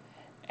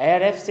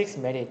 ALF6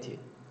 mediated.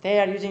 They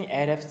are using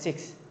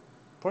ALF6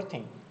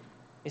 protein.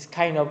 It's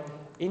kind of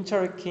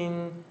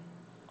interleukin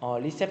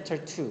receptor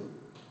 2.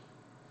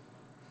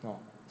 No.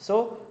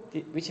 So,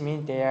 which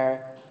means they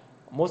are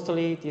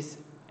mostly this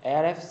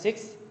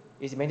ARF6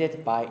 is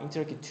mediated by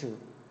interleukin 2,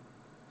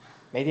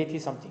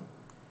 mediated something.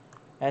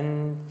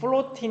 And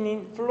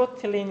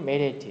flotillin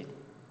mediated,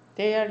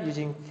 they are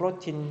using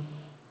flotin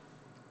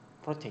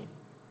protein,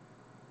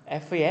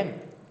 FEM,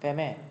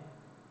 FEMA.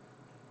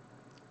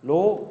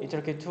 Low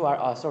interleukin 2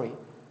 are, sorry,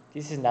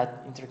 this is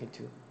not interleukin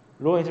 2.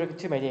 Low interleukin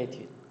 2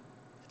 mediated.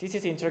 This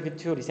is interleukin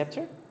 2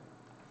 receptor,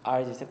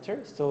 R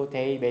receptor, so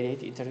they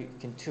mediate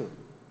interleukin 2.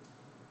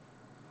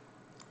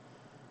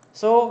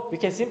 So we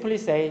can simply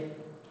say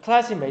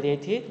clathrin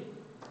mediated,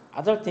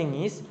 other thing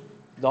is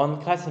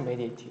non-clathrin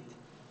mediated.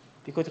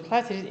 Because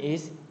clathrin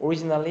is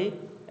originally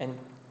and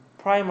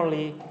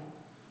primarily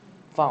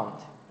found.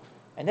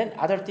 And then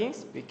other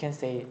things we can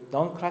say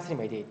non-clathrin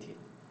mediated.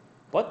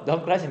 But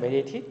non-clathrin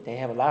mediated, they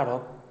have a lot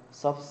of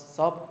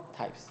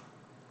subtypes.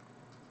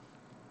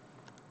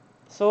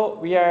 So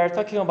we are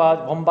talking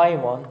about one by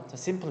one, so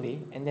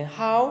simply, and then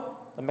how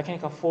the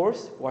mechanical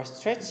force or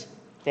stretch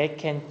they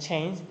can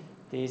change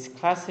this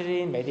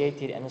clathrin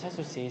mediated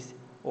endocytosis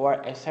or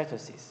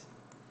exocytosis.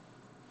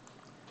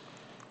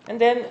 And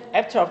then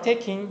after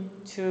uptaking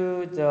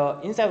to the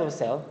inside of the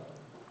cell,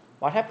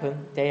 what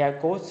happened? They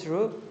go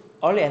through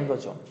early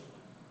endosome.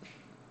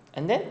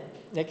 And then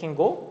they can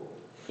go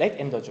late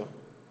endosome.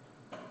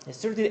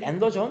 Through the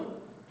endosome,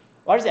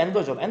 what is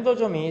endosome?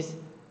 Endosome is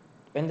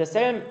when the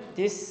cell,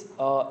 this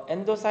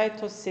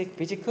endocytosis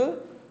vesicle,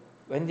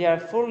 when they are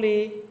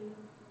fully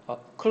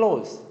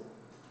closed.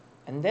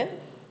 And then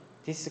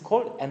this is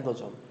called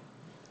endosome.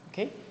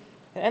 Okay?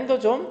 And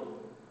endosome,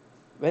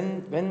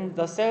 when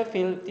the cell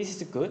feel this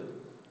is good,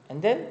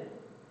 and then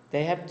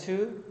they have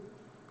to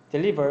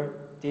deliver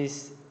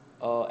this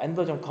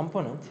endosome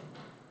component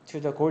to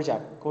the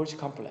Golgi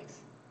complex,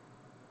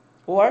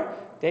 or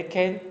they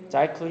can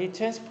directly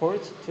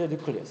transport to the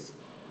nucleus.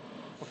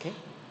 Okay,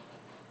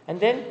 and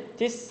then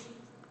this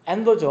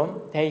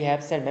endosome they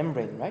have cell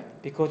membrane,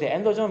 right? Because the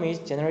endosome is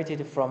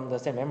generated from the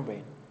cell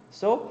membrane.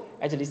 So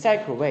as a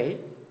recycle way,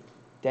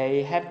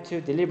 they have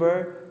to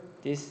deliver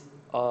this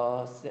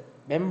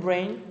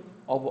membrane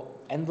of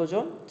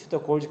endosome to the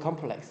Golgi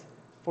complex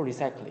for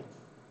recycling.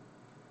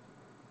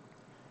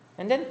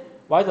 And then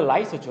why the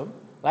lysosome?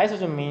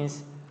 Lysosome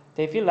means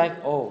they feel like,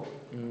 oh,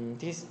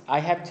 this I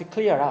have to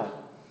clear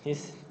out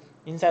this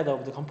inside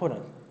of the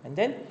component, and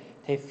then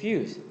they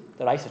fuse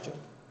the lysosome.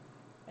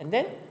 And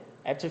then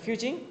after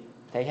fusing,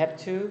 they have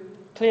to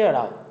clear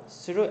out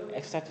through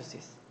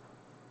exocytosis.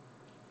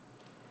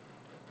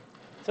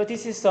 So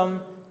this is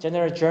some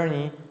general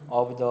journey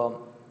of the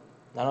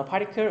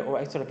nanoparticle or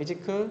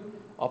extravesical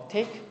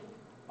uptake,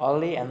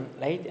 early and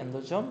late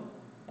endosome,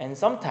 and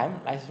sometime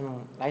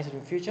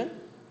lysosome fusion,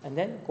 and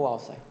then go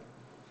outside.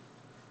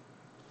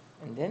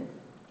 And then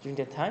during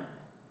that time,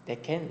 they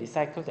can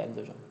recycle the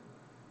endosome.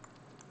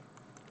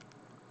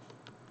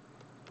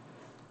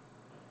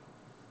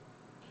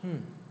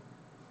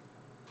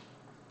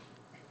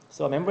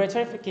 So membrane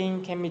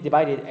trafficking can be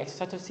divided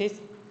exocytosis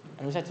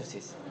and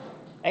endocytosis.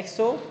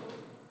 Exo,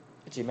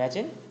 which you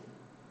imagine,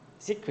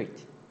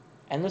 secrete.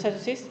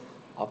 Endocytosis,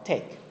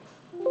 uptake.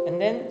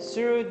 And then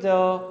through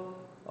the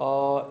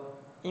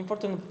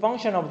important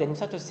function of the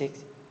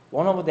endocytosis,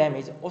 one of them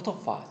is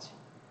autophage.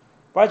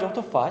 What is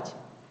autophage?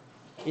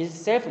 Is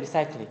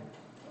self-recycling.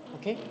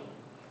 Okay?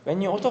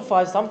 When you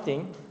autophage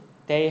something,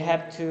 they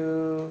have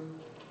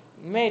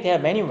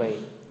many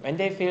ways. When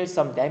they feel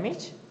some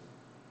damage,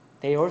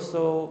 they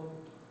also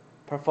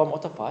perform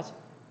autophage.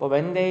 But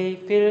when they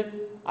feel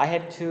I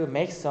have to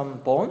make some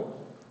bone,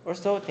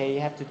 also they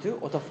have to do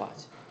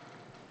autophage.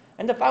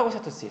 And the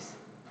phagocytosis,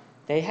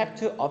 they have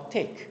to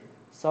uptake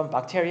some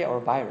bacteria or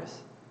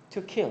virus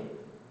to kill.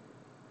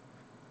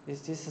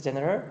 This is a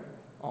general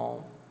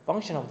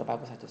function of the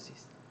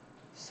phagocytosis.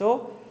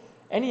 So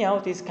anyhow,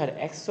 this kind of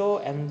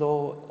exo,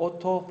 endo,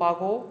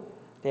 autophago,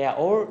 they are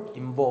all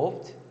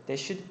involved. They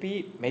should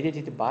be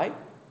mediated by,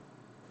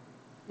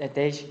 that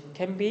they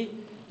can be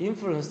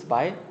influenced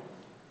by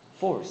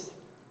force,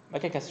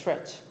 mechanical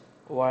stretch,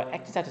 or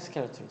actin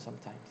cytoskeleton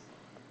sometimes.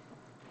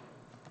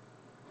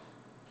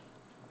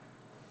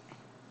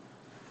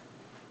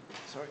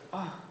 Sorry.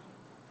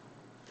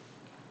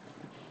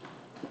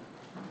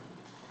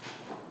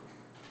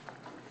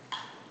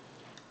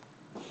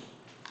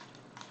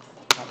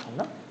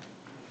 맞나?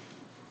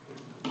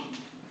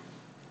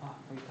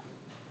 여기다.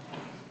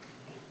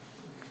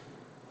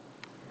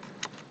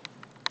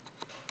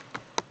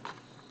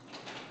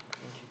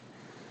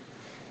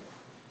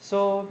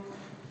 So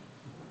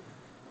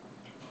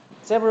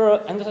several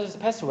endocytosis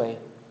pathway,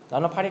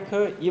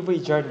 nanoparticle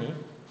EV journey.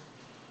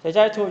 As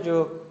I told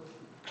you,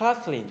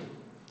 clathrin.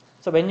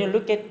 So when you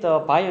look at the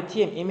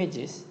bio-TM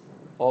images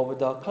of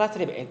the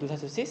clathrin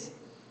endocytosis,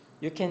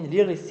 you can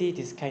really see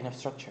this kind of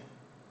structure.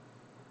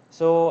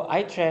 So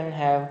ITREN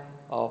have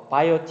a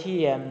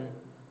bio-TM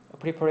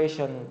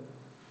preparation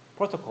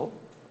protocol.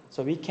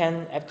 So we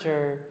can,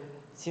 after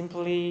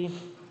simply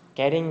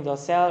getting the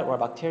cell or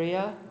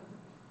bacteria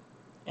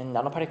in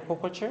nanoparticle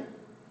culture,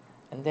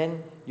 and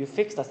then you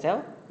fix the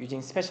cell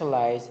using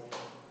specialized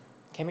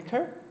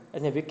chemical,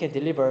 and then we can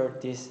deliver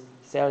this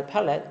cell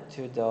palette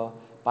to the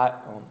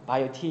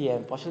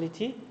bio-TEM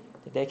facility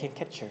that they can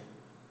capture.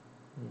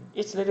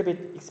 It's a little bit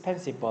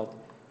expensive, but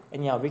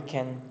anyhow we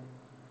can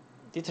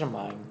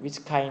determine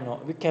which kind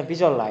of, we can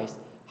visualize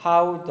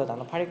how the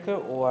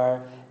nanoparticle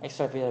or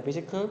extracellular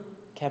vesicle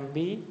can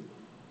be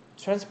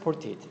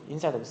transported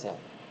inside of the cell.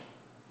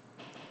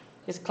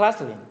 It's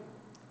clathrin.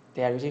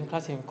 They are using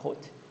clathrin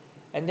coat.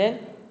 And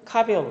then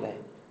caveolae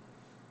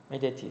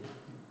mediated.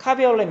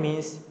 Caveolae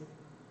means,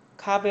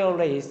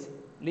 caveolae is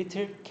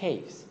little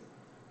caves.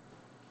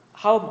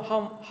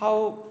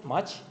 How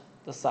much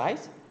the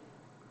size?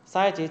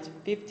 Size is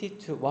 50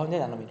 to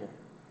 100 nanometer.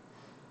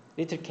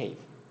 Little cave.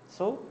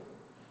 So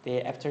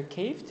they, after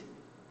caved,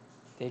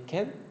 they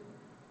can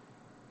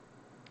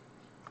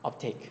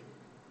uptake.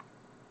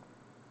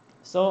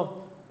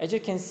 So as you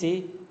can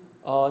see,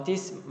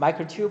 this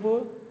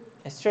microtubule,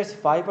 stress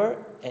fiber,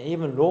 and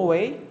even low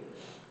wave,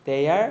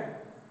 they are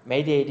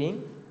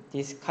mediating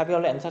this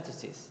caveolae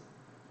endocytosis.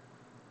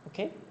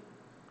 Okay,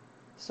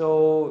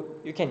 so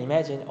you can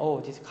imagine, oh,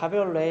 this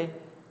caveolae,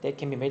 they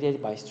can be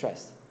mediated by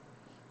stress.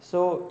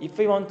 So if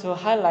we want to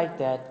highlight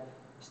that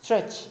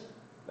stretch,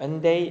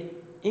 when they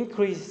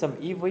increase some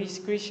EV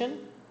secretion,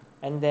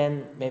 and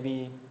then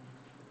maybe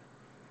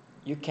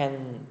you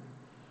can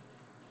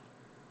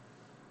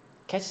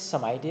catch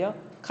some idea.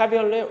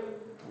 Caveolae,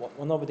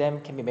 one of them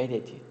can be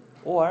mediated,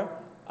 or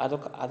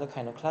other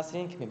kind of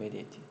clustering can be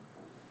mediated.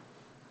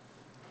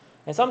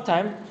 And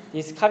sometimes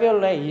this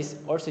caveolae is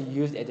also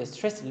used as a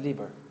stress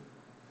reliever,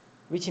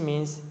 which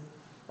means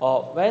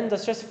when the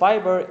stress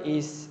fiber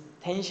is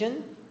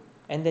tension,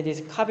 and then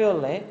this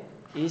caveolae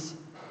is,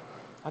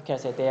 how can I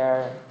say,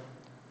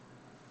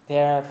 they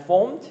are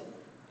formed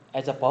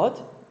as a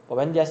bud, but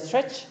when they are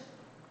stretched,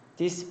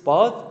 this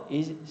bud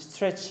is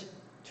stretched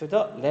to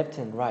the left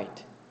and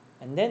right,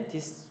 and then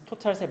this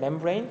total cell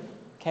membrane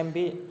can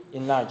be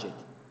enlarged.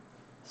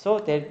 So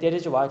that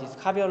is why this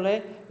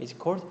caveolae is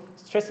called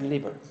stress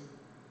reliever.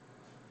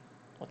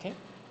 Okay,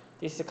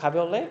 this is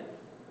caveolae.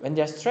 When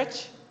they are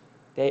stretched,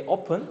 they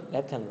open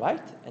left and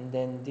right, and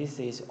then this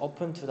is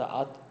open to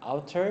the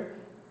outer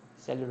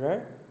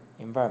cellular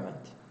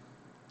environment.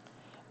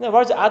 Now,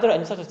 what are the other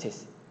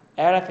endocytosis?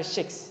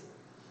 LF6,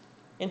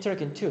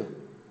 interleukin 2,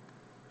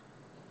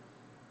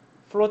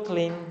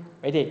 fluotilin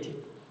mediated,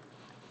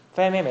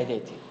 FEMA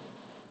mediated.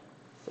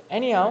 So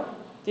anyhow,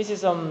 this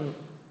is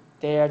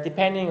they are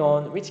depending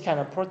on which kind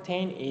of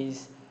protein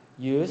is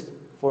used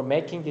for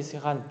making this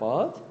kind of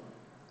bud,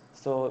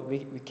 so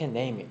we can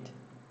name it.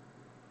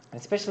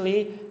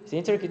 Especially the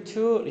interleukin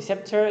 2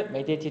 receptor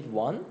mediated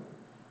one,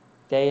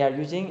 they are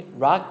using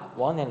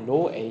ROC1 and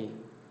LOA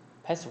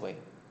pathway,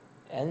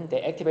 and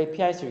they activate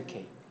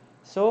PI3K.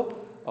 So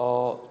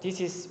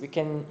this is, we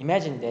can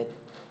imagine that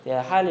they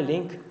are highly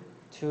linked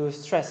to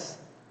stress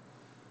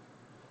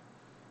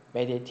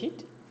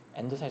mediated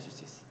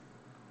endocytosis.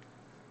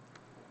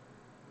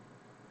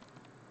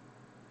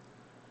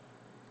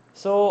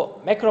 So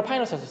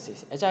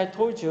macropinocytosis, as I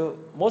told you,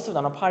 most of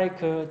the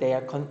nanoparticles they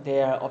are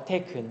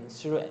uptaken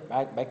through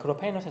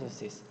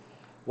macropinocytosis.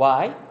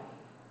 Why?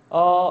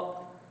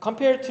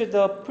 Compared to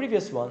the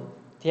previous one,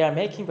 they are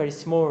making very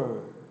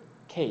small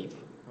cave,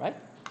 right?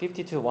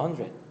 50 to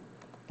 100,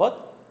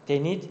 but they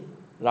need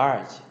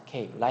large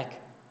cave, like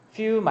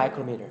few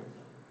micrometer,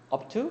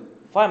 up to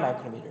 5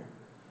 micrometer.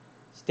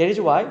 So that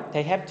is why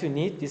they have to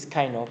need this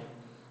kind of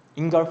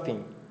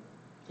engulfing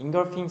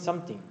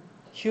something,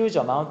 huge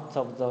amount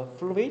of the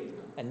fluid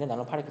and then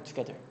nanoparticle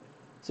together.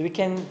 So we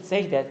can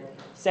say that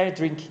cell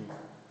drinking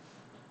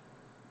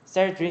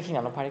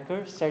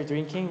nanoparticle, cell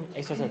drinking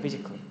extracellular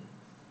vesicle.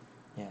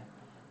 Yeah,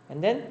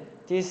 and then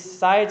this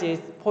size is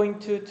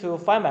 0.2 to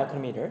 5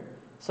 micrometer.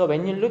 So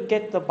when you look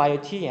at the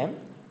bio-TEM,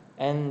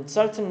 and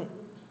certain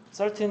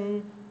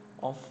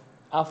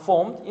are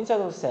formed inside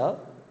of the cell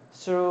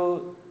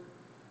through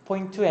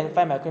 0.2 and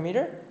 5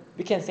 micrometer,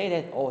 we can say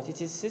that, oh,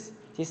 this is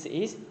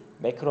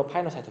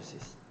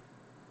macropinocytosis.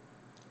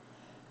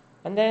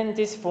 And then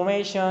this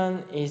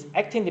formation is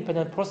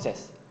actin-dependent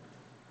process.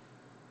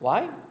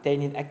 Why? They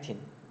need actin.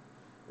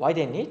 Why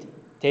they need?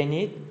 They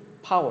need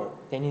power.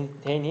 They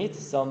need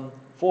some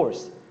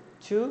force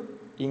to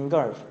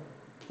engulf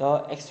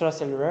the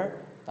extracellular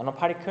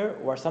nanoparticle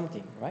or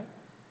something, right?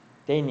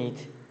 They need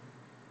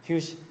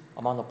huge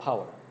amount of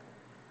power.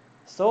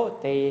 So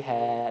they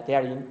are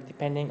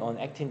depending on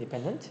actin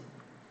dependent,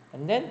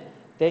 and then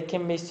they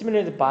can be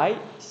stimulated by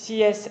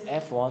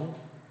CSF1,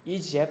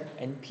 EGF,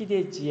 and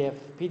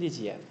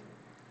PDGF.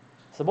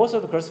 So most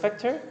of the growth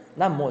factor,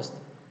 not most.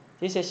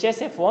 This is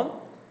CSF1.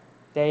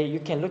 You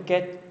can look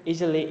at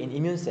easily in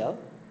immune cell,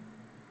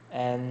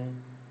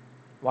 and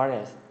what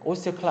else?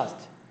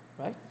 Osteoclast,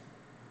 right?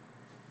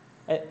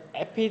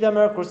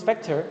 Epidermal growth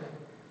factor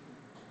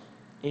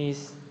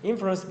is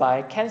influenced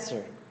by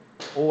cancer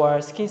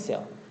or skin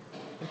cell.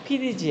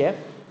 PDGF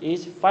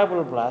is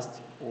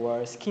fibroblast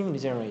or skin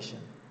regeneration.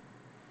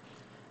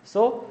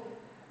 So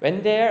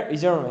when they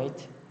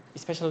regenerate,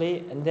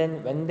 especially, and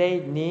then when they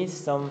need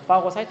some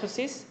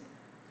phagocytosis,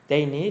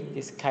 they need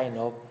this kind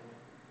of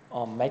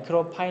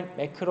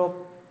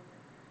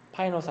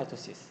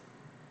macropinocytosis.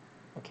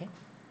 Okay.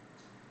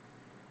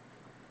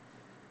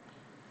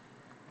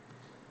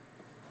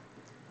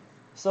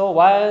 So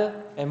while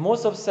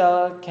most of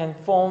cell can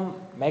form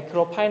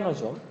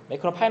macropynosome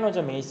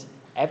is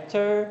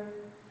after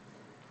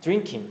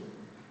drinking,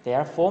 they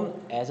are formed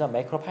as a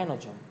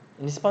macropynosome.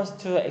 In response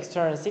to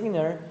external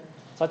signal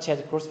such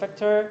as growth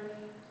factor,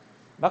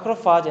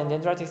 macrophage and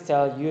dendritic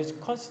cell use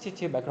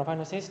constitutive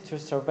macropynosis to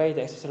survey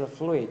the extracellular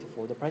fluid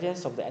for the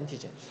presence of the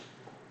antigens.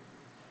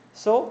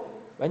 So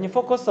when you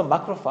focus on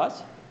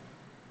macrophage,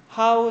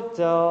 how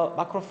the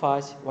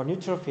macrophage or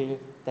neutrophil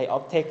they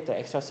uptake the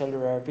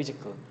extracellular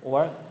vesicle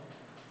or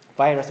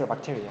virus or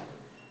bacteria.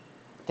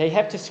 They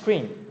have to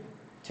screen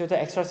to the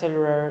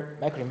extracellular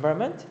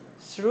microenvironment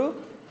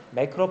through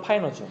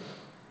macropynosome.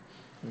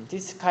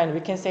 This kind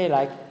we can say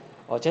like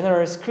a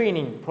general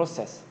screening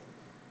process.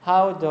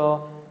 How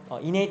the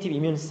innate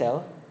immune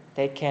cell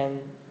they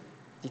can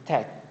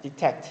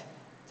detect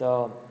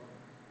the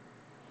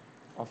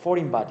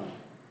foreign body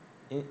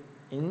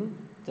in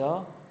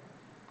the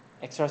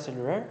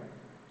extracellular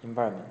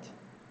environment.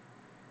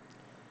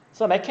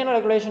 So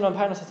mechanoregulation of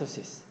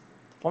pinocytosis.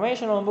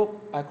 Formation of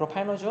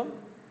micropynosome,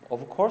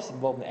 of course,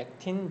 involves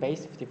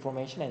actin-based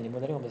deformation and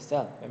remodeling of the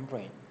cell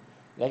membrane.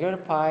 Regular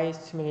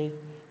stimuli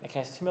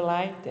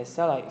that cells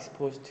are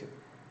exposed to.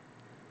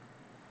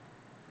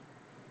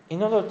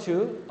 In order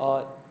to,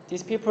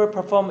 these people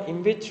perform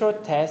in vitro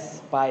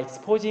tests by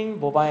exposing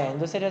mobile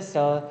endothelial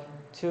cells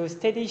to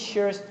steady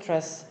shear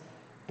stress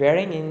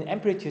varying in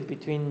amplitude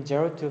between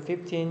 0 to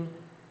 15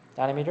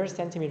 nanometers,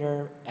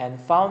 centimeter, and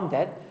found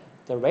that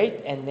the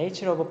rate and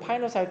nature of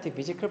pinocytic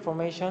vesicle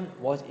formation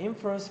was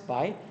influenced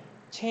by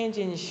change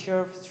in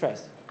shear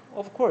stress.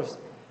 Of course,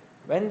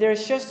 when their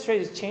shear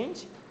stress is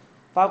changed,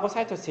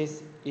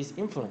 phagocytosis is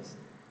influenced.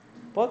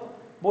 But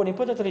more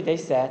importantly, they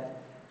said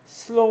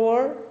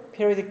slower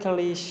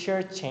periodically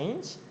shear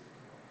change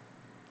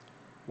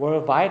were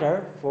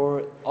vital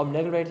for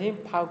upregulating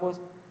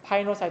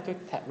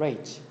pinocytic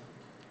rate,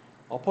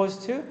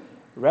 opposed to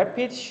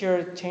rapid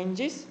shear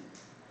changes,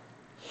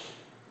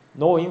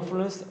 no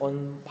influence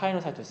on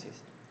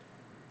pinocytosis.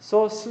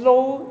 So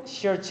slow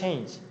shear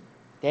change,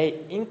 they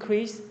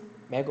increase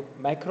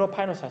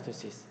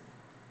micropinocytosis.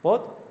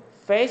 But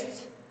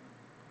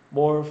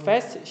more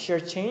fast shear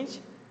change,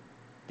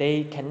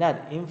 they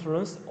cannot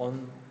influence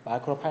on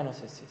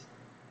micropinocytosis.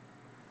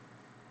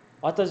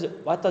 What does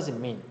it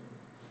mean?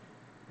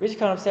 Which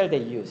kind of cell they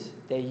use?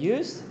 They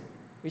use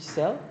which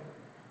cell?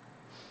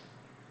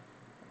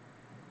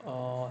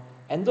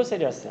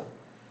 Endocellular cell.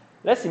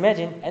 Let's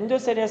imagine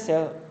endocellular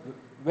cell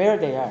where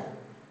they are.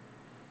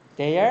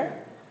 They are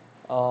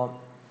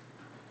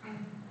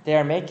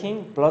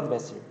making blood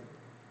vessel,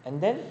 and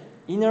then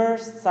inner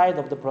side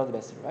of the blood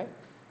vessel, right?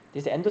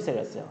 This is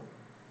endocellular cell.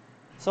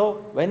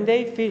 So when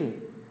they feel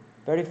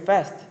very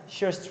fast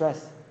shear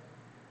stress,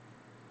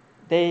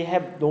 they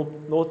have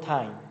no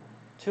time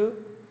to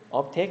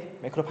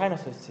uptake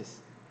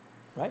micropinocytosis,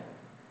 right?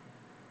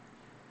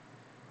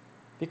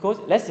 Because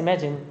let's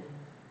imagine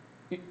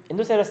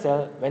endocellular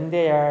cell when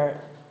they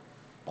are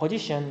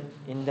positioned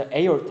in the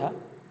aorta,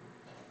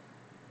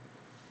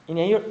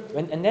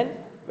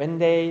 when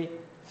the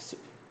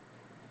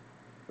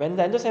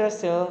endocellular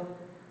cell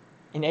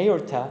in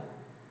aorta,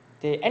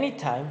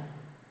 anytime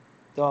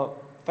the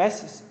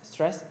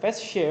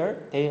fast shear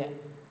they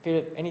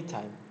feel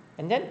anytime,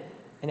 and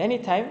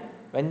anytime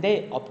when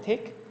they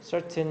uptake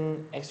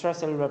certain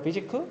extracellular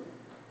vesicle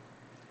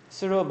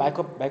through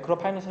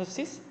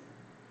micropinocytosis,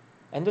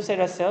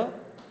 endocellular cell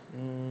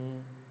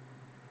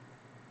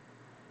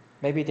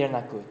maybe they're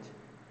not good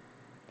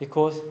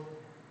because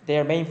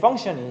their main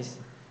function is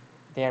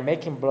they are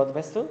making blood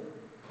vessel,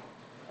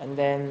 and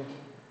then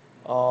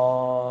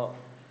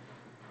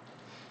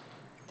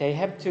they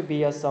have to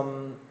be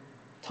some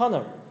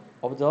tunnel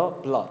of the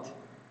blood.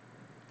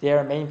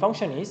 Their main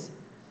function is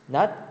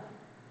not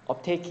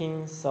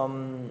uptaking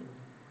some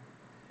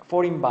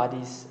foreign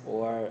bodies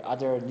or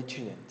other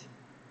nutrient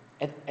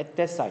at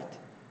that site.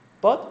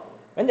 But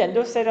when the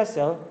endocellular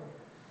cell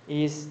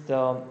is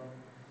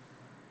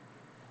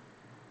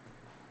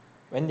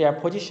when they are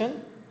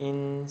positioned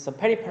in some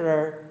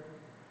peripheral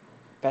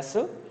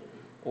vessel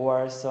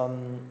or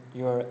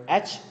your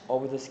edge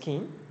of the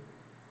skin,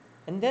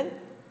 and then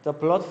the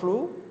blood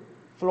flow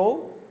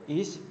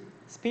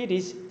speed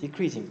is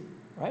decreasing,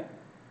 right?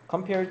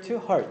 Compared to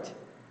heart.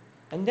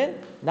 And then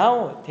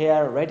now they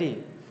are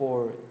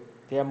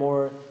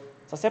more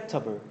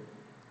susceptible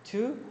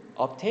to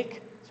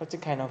uptake such a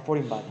kind of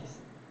foreign bodies.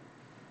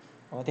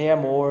 Or they are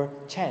more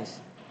chance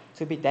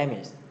to be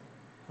damaged,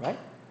 right?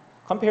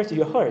 Compared to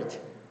your heart,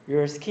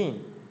 your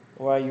skin,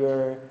 or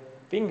your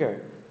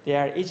finger, they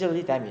are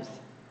easily damaged.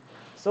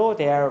 So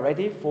they are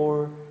ready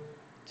to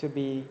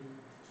be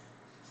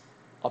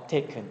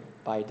uptaken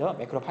by the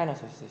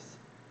micropinocytosis.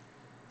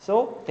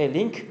 So they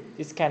link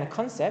this kind of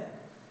concept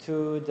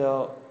to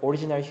the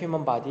original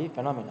human body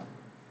phenomenon.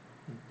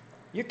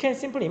 You can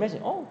simply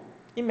imagine, oh,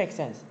 it makes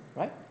sense,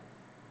 right?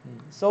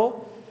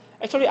 So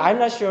actually, I'm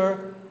not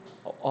sure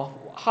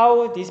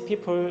how these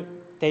people,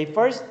 they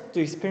first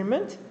do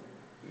experiment,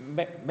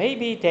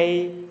 maybe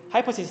they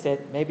hypothesis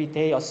that maybe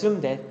they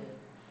assume that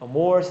a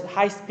more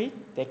high speed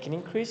they can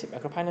increase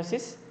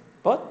micropinosis,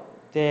 but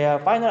their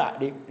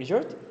final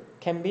result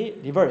can be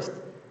reversed.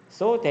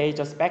 So they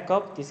just back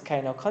up this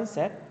kind of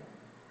concept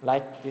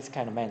like this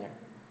kind of manner.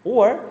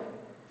 Or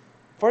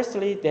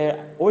firstly,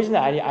 their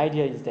original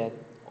idea is that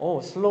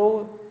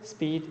slow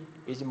speed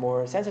is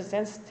more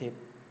sensitive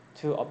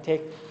to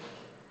uptake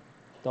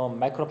the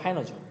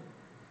micropinogen.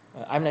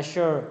 I'm not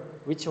sure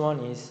which one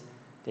is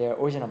their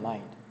original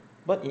mind.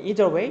 But in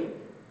either way,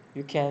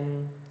 you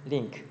can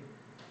link.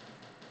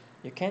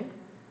 You can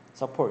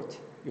support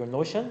your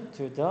notion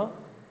to the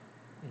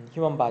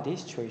human body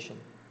situation.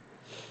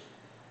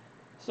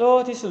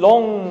 So this is a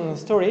long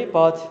story,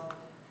 but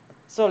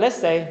so let's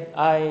say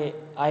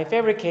I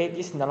fabricate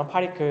this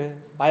nanoparticle,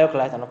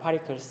 bioglass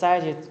nanoparticle,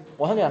 size is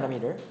 100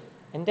 nanometer,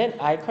 and then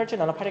I culture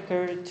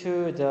nanoparticle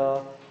to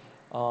the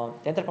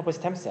dental purpose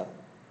stem cell.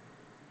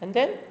 And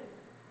then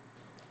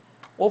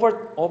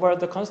over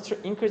the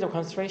increase of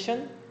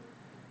concentration,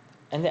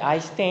 and then I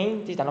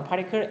stain this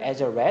nanoparticle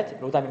as a red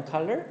rhodamine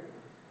color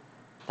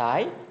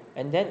dye,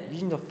 and then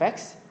using the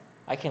fax,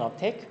 I can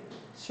uptake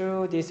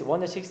through this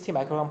 160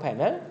 microgram per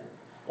ml.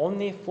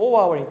 Only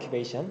 4-hour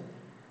incubation,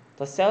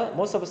 the cell,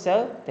 most of the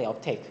cell, they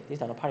uptake this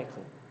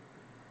nanoparticle.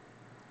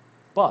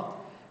 But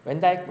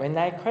when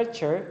I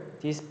culture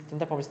this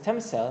dental purpose stem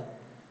cell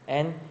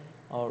and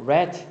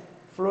red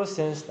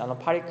fluorescence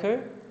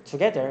nanoparticle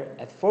together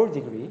at 4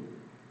 degree,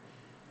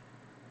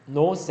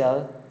 no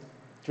cell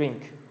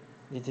drink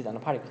this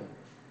nanoparticle,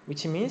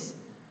 which means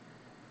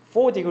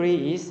 4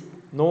 degree is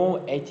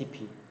no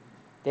ATP.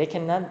 They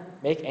cannot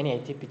make any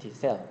ATP to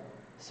cell.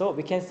 So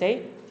we can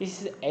say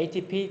this is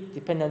ATP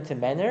dependent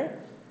manner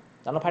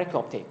nanoparticle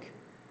uptake.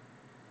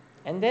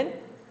 And then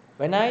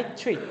when I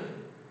treat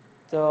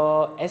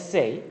the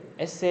assay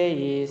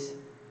is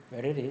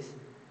where it is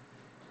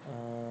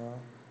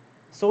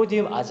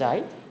sodium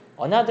azide,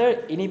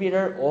 another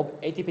inhibitor of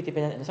ATP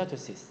dependent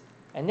endocytosis.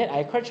 And then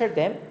I culture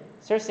them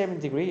 37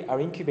 degree our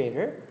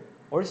incubator.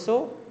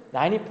 Also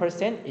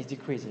 90% is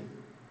decreasing.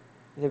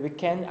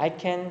 I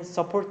can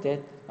support that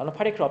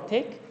nanoparticle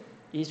uptake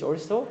is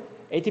also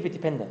ATP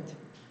dependent.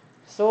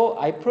 So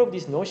I prove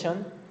this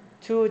notion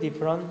 2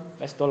 different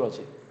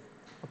methodology.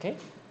 Okay,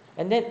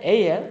 and then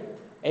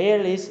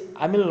AL is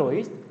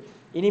amyloid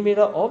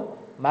inhibitor of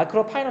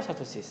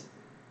micropinocytosis.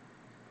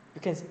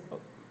 You can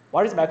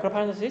what is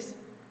micropinocytosis?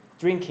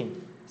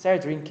 Drinking, cell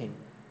drinking,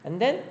 and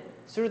then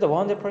through the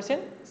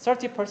 100%,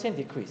 30%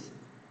 decrease.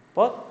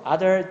 But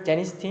other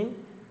genistein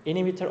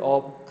inhibitor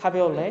of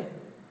caveolae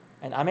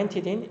and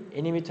amantadine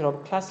inhibitor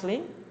of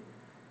claslin,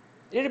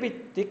 a little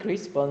bit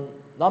decreased, but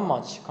not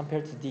much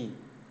compared to D.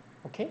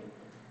 Okay,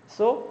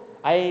 so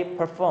I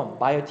perform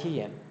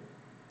bio-TEM.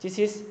 This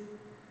is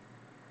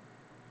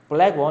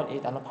black one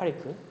is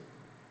nanoparticle.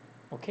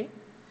 Okay,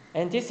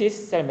 and this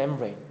is cell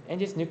membrane and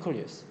this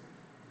nucleus.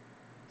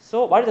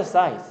 So what is the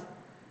size?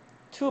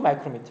 2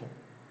 micrometer.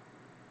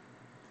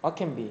 What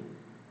can be?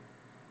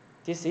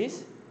 This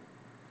is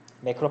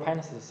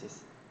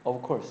micropinocytosis,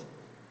 of course.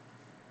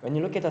 When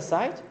you look at the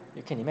side,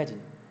 you can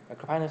imagine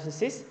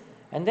micropinocytosis,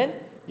 and then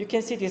you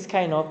can see this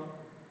kind of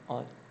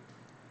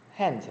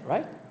hand,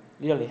 right?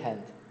 Literally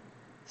hand.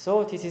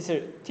 So this is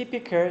a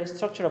typical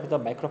structure of the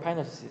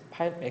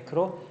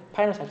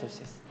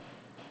micropinocytosis.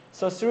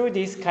 So through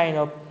this kind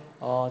of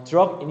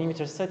drug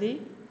inhibitor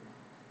study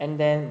and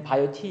then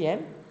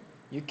bio-TEM,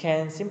 you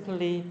can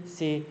simply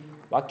see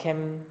what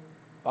kind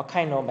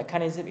of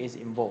mechanism is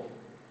involved.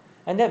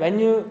 And then when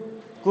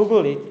you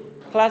Google it,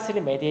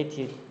 classically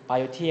mediated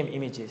bio-TEM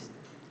images,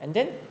 and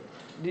then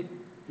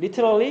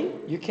literally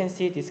you can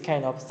see this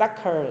kind of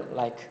soccer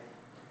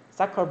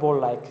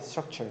ball-like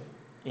structure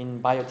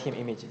in bio-TEM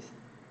images.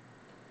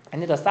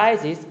 And then the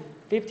size is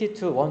 50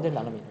 to 100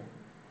 nanometer.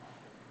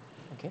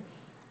 Okay.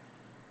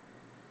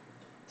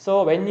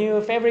 So when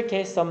you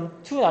fabricate some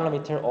 2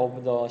 nanometer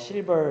of the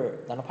silver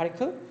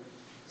nanoparticle,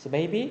 so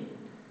maybe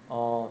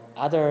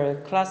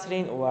other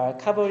claslin or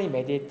cavalry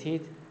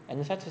mediated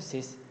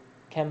endocytosis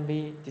can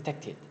be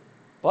detected.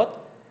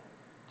 But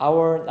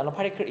our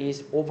nanoparticle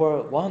is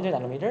over 100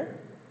 nanometer,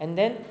 and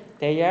then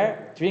they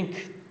are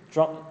drunken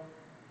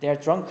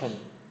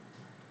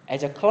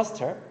as a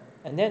cluster,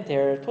 and then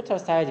their total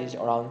size is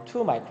around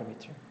 2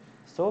 micrometer.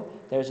 So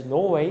there's no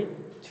way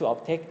to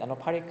uptake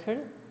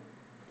nanoparticle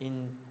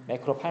in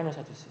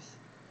macropinocytosis.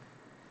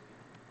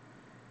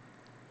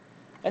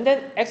 And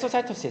then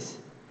exocytosis.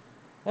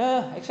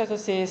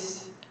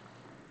 Exocytosis,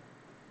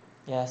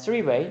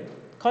 3-way: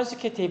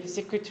 consecutive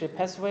secretory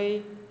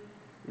pathway,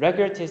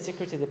 regulative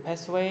secretory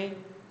pathway,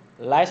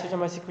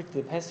 lysosomal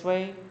secretory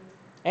pathway.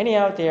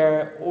 Anyhow,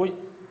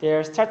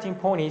 their starting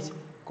point is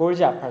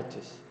Golgi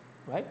apparatus,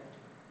 right?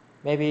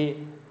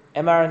 Maybe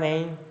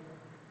mRNA,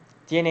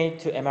 DNA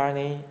to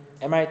mRNA,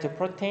 mRNA to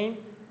protein,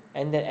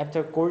 and then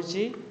after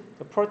Golgi,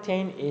 the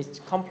protein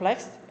is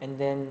complexed and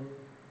then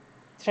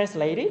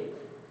translated,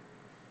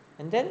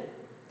 and then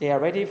they are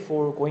ready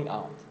for going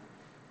out.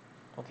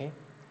 Okay,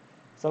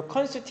 so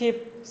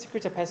constitutive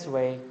secretory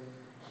pathway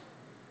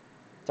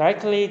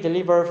directly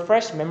deliver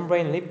fresh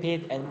membrane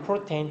lipid and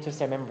protein to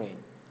cell membrane.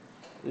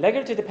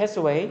 Regulated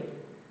pathway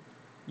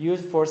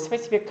used for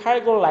specific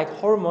cargo like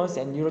hormones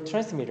and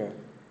neurotransmitter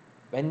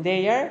when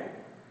they are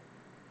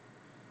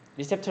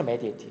receptor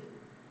mediated.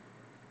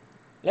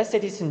 Let's say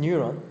this is a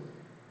neuron.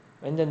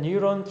 When the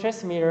neuron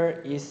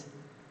transmitter is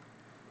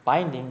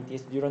binding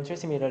this neuron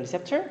transmitter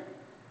receptor,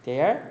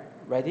 they are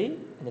ready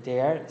and they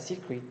are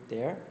secrete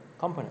their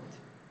component.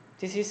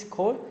 This is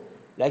called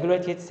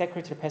regulated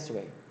secretory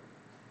pathway.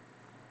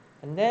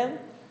 And then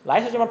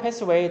lysosomal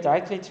pathway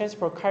directly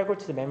transport cargo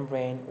to the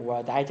membrane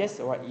or digest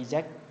or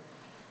eject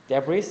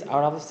debris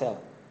out of the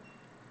cell.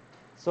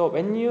 So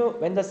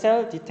when the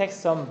cell detects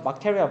some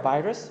bacteria,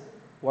 virus,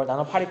 or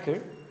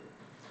nanoparticle,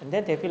 and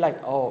then they feel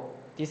like, oh,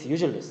 this is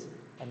useless.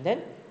 And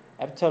then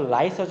after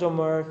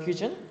lysosomal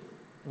fusion,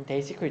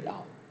 they secrete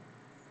out.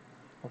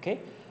 Okay?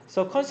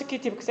 So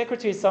consecutive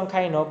secretory is some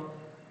kind of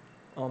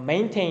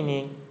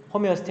maintaining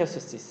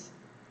homeostasis.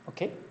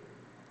 Okay?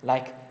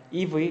 Like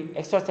EV,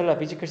 extracellular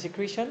vesicle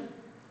secretion,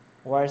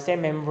 or cell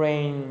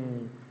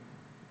membrane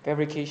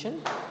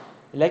fabrication.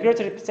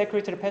 Regulatory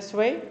secretory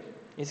pathway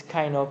is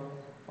kind of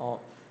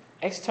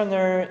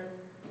external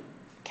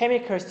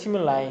chemical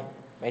stimuli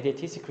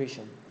mediated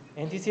secretion.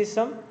 And this is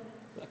some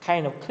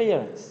kind of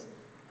clearance.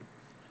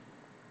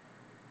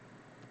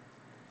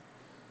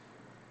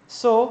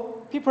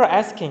 So people are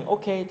asking,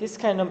 okay, this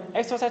kind of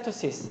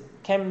exocytosis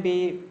can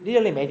be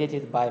really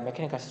mediated by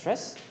mechanical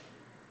stress.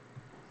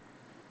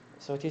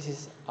 So this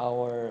is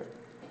our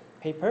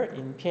paper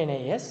in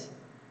PNAS.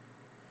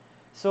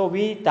 So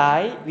we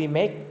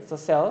make the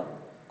cell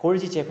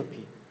Golgi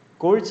GFP.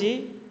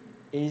 Golgi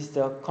is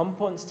the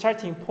component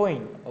starting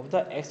point of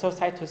the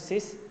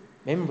exocytosis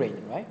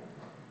membrane, right?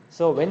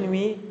 So when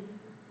we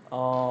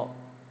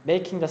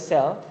making the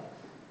cell,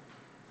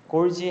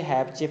 Golgi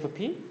have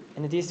GFP,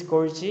 and this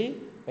Golgi,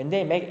 when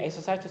they make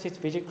exocytosis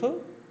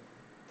vesicle,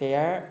 they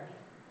are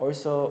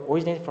also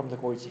originated from the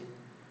Golgi.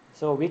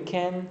 So we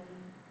can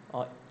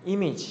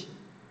image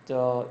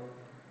the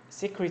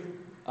secret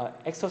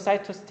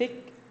exocytotic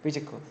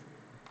vesicle.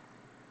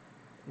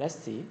 Let's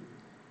see.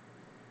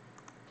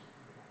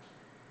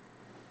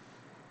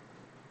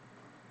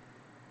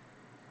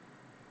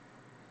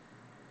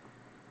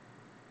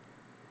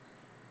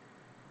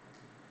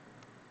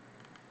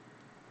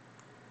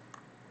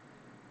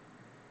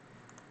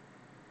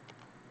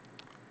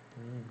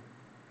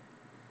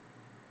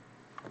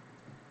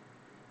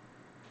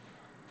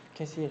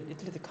 You can see a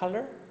little bit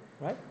color,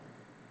 right?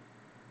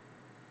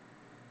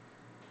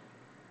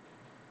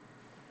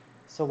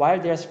 So while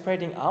they are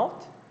spreading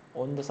out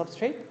on the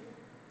substrate,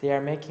 they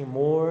are making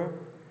more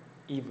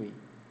EV.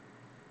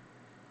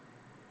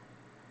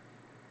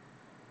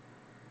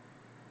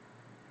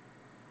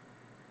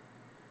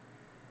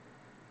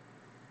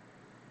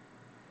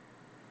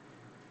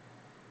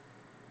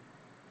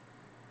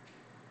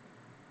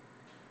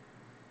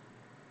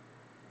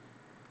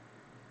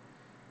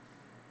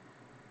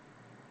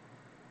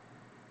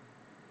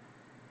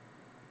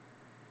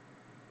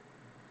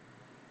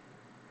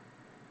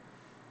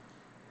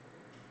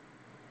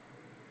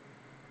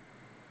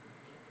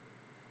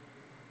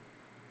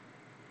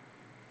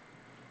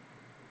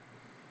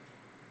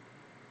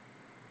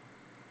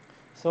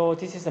 So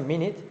this is a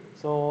minute.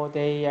 So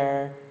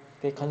they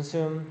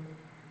consume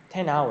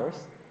 10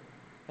 hours,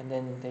 and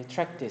then they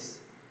track this.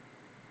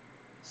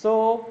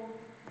 So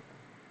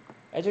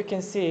as you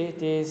can see,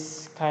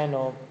 this kind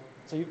of,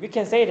 so we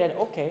can say that,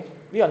 okay,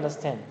 we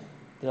understand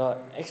the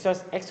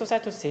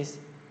exocytosis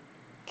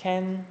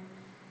can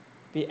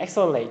be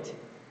accelerated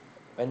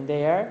when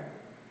they are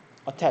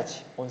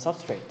attached on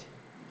substrate,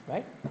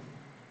 right?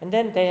 And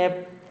then they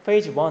have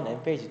phase 1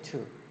 and phase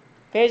 2.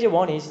 Phase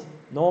 1 is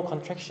no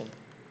contraction.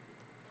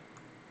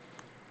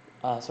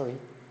 Sorry,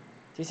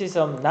 this is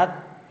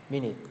not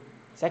minute,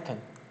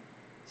 second.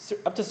 So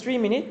after 3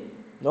 minutes,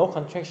 no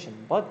contraction.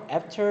 But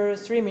after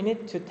 3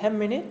 minutes to 10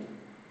 minutes,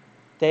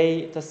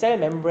 the cell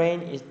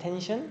membrane is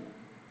tension,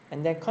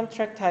 and then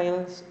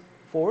contractile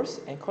force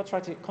and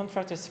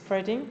contractile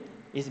spreading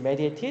is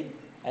mediated,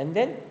 and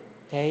then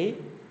they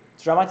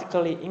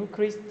dramatically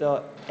increase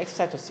the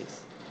exocytosis,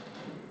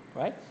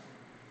 right?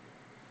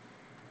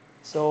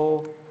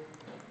 So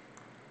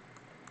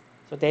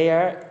they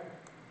are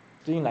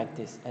doing like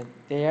this, and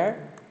they are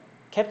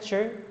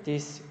capture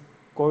this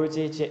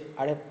Golgi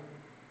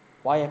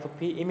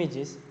YFP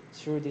images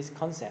through this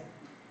concept.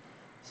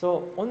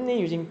 So only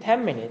using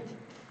 10 minutes,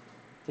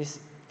 this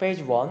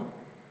phase 1,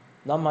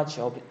 not much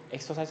of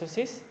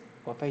exocytosis,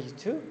 or phase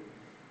 2,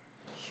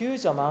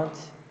 huge amount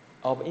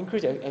of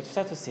increased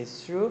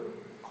exocytosis through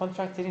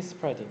contractile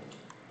spreading.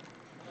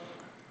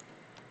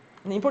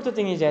 And the important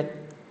thing is that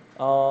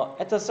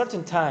at a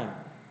certain time,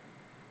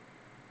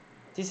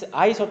 this is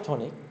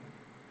isotonic,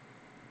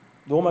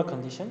 normal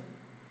condition,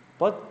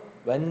 but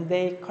when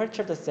they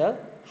culture the cell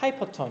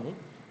hypotonic,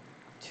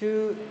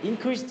 to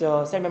increase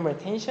the cell membrane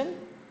tension,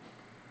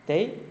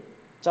 they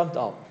jumped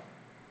up,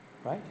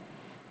 right?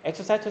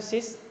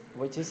 Exocytosis,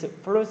 which is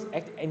fluid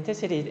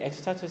intensity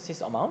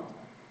exocytosis amount,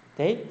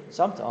 they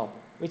jumped up,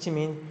 which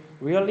means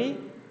really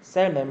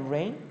cell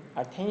membrane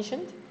are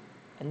tensioned,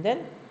 and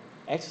then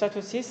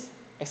exocytosis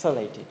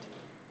accelerated.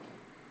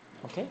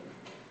 Okay.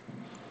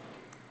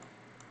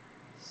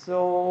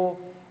 So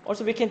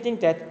also we can think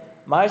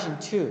that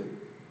myosin 2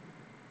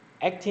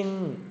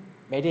 actin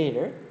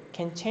mediator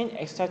can change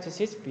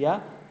exocytosis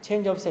via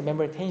change of cell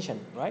membrane tension,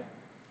 right?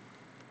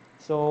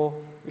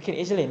 So we can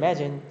easily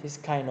imagine this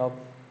kind of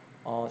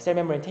cell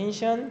membrane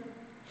tension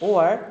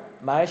or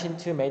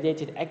myosin 2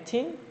 mediated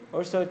actin.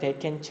 Also, they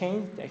can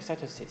change the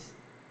exocytosis.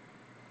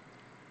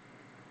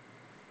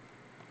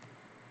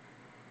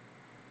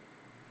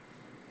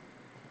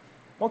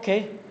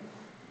 Okay,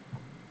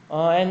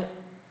 and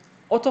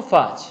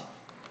autophage.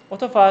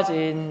 Autophage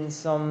in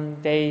some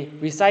they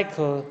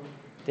recycle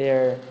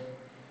their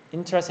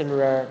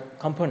intracellular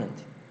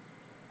component,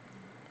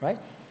 right?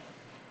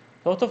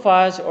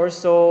 Autophage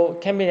also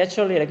can be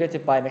naturally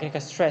regulated by mechanical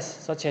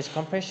stress, such as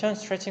compression,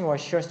 stretching, or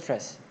shear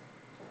stress.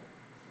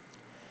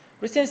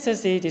 Recent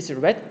studies, this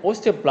red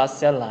osteoblast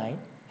cell line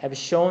have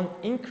shown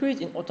increase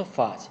in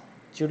autophage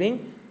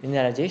during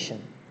mineralization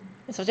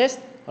and suggest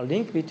a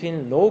link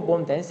between low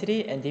bone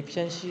density and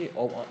deficiency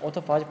of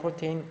autophage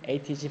protein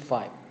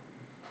ATG5.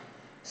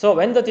 So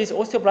when these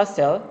osteoblast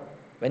cells,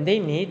 when they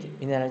need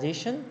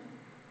mineralization,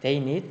 they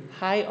need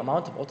high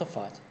amount of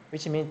autophage,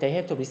 which means they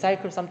have to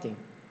recycle something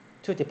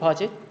to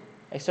deposit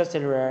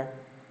extracellular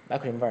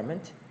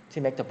microenvironment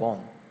to make the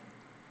bone.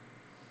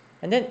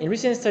 And then in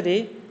recent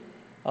study,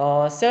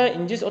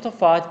 cell-induced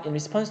autophage in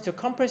response to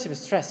compressive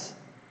stress.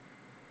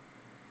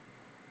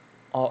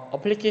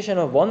 Application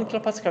of 1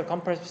 kilopascal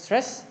compressive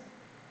stress,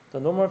 the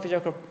normal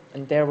physical,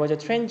 and there was a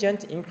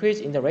transient increase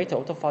in the rate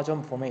of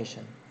autophagome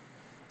formation.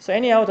 So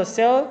anyhow, the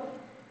cell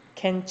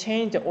can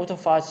change the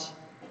autophage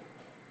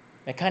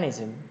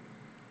mechanism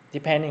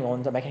depending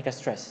on the mechanical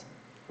stress.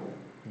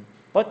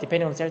 But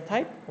depending on cell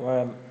type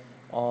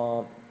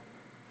or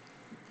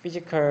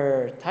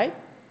physical type,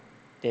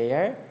 they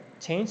are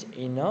changed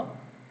in a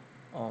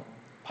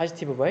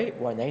positive way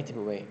or negative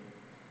way.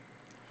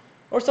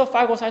 Also,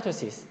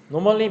 phagocytosis,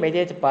 normally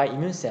mediated by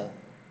immune cell.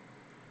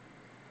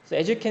 So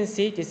as you can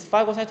see, this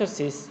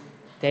phagocytosis,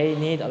 they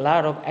need a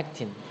lot of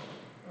actin,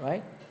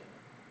 right?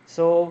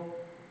 So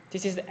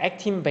this is the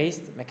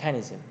actin-based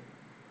mechanism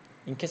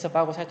in case of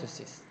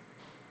phagocytosis.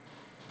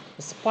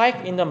 The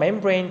spike in the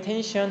membrane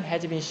tension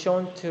has been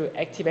shown to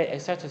activate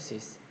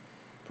exocytosis,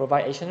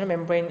 provide additional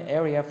membrane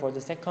area for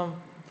the second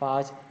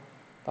phase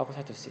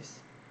phagocytosis.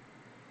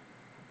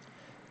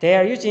 They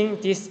are using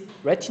this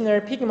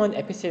retinal pigment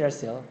epithelial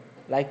cell,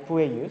 like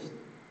Bouet used,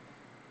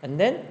 and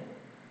then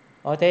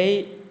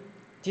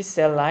this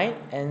cell line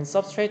and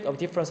substrate of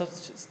different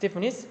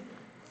stiffness,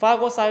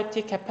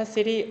 phagocytic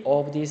capacity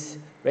of this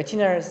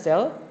retinal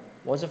cell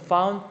was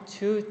found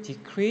to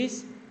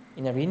decrease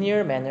in a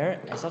linear manner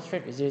and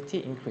substrate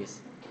rigidity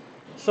increase.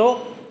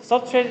 So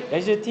substrate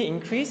rigidity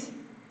increase,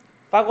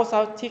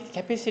 phagocytic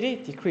capacity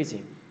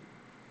decreasing.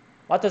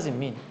 What does it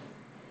mean?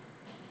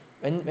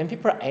 When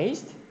people are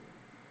aged,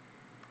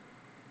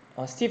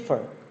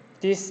 stiffer,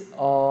 this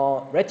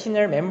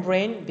retinal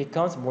membrane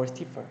becomes more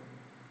stiffer.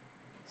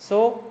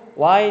 So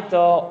why the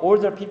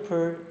older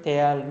people, they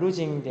are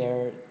losing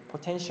their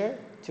potential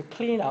to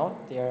clean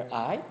out their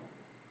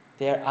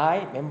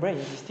eye membrane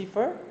is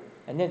stiffer,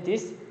 and then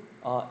this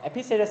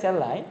epithelial cell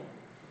line,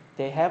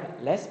 they have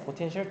less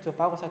potential to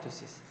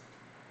phagocytosis.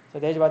 So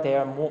that's why they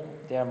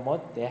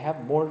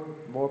have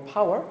more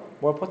power,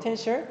 more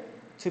potential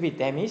to be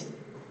damaged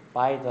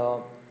by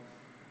the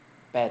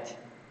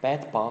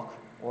bad bug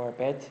or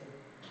bad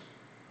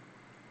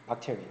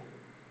bacteria.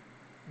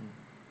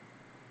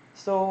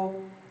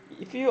 So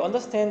if you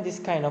understand this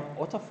kind of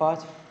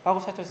autophage,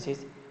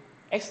 phagocytosis,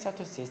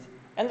 exocytosis,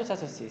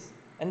 endocytosis,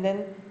 and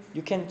then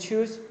you can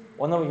choose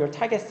one of your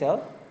target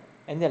cell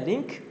and then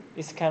link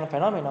this kind of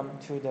phenomenon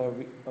to the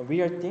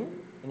real thing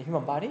in the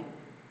human body,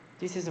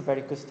 this is a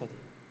very good study.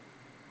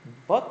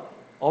 But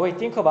always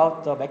think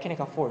about the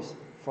mechanical force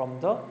from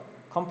the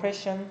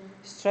compression,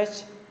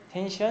 stretch,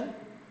 tension,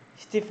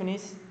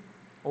 stiffness,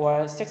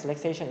 or sex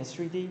relaxation in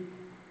 3D.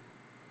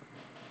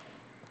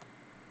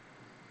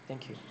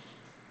 Thank you.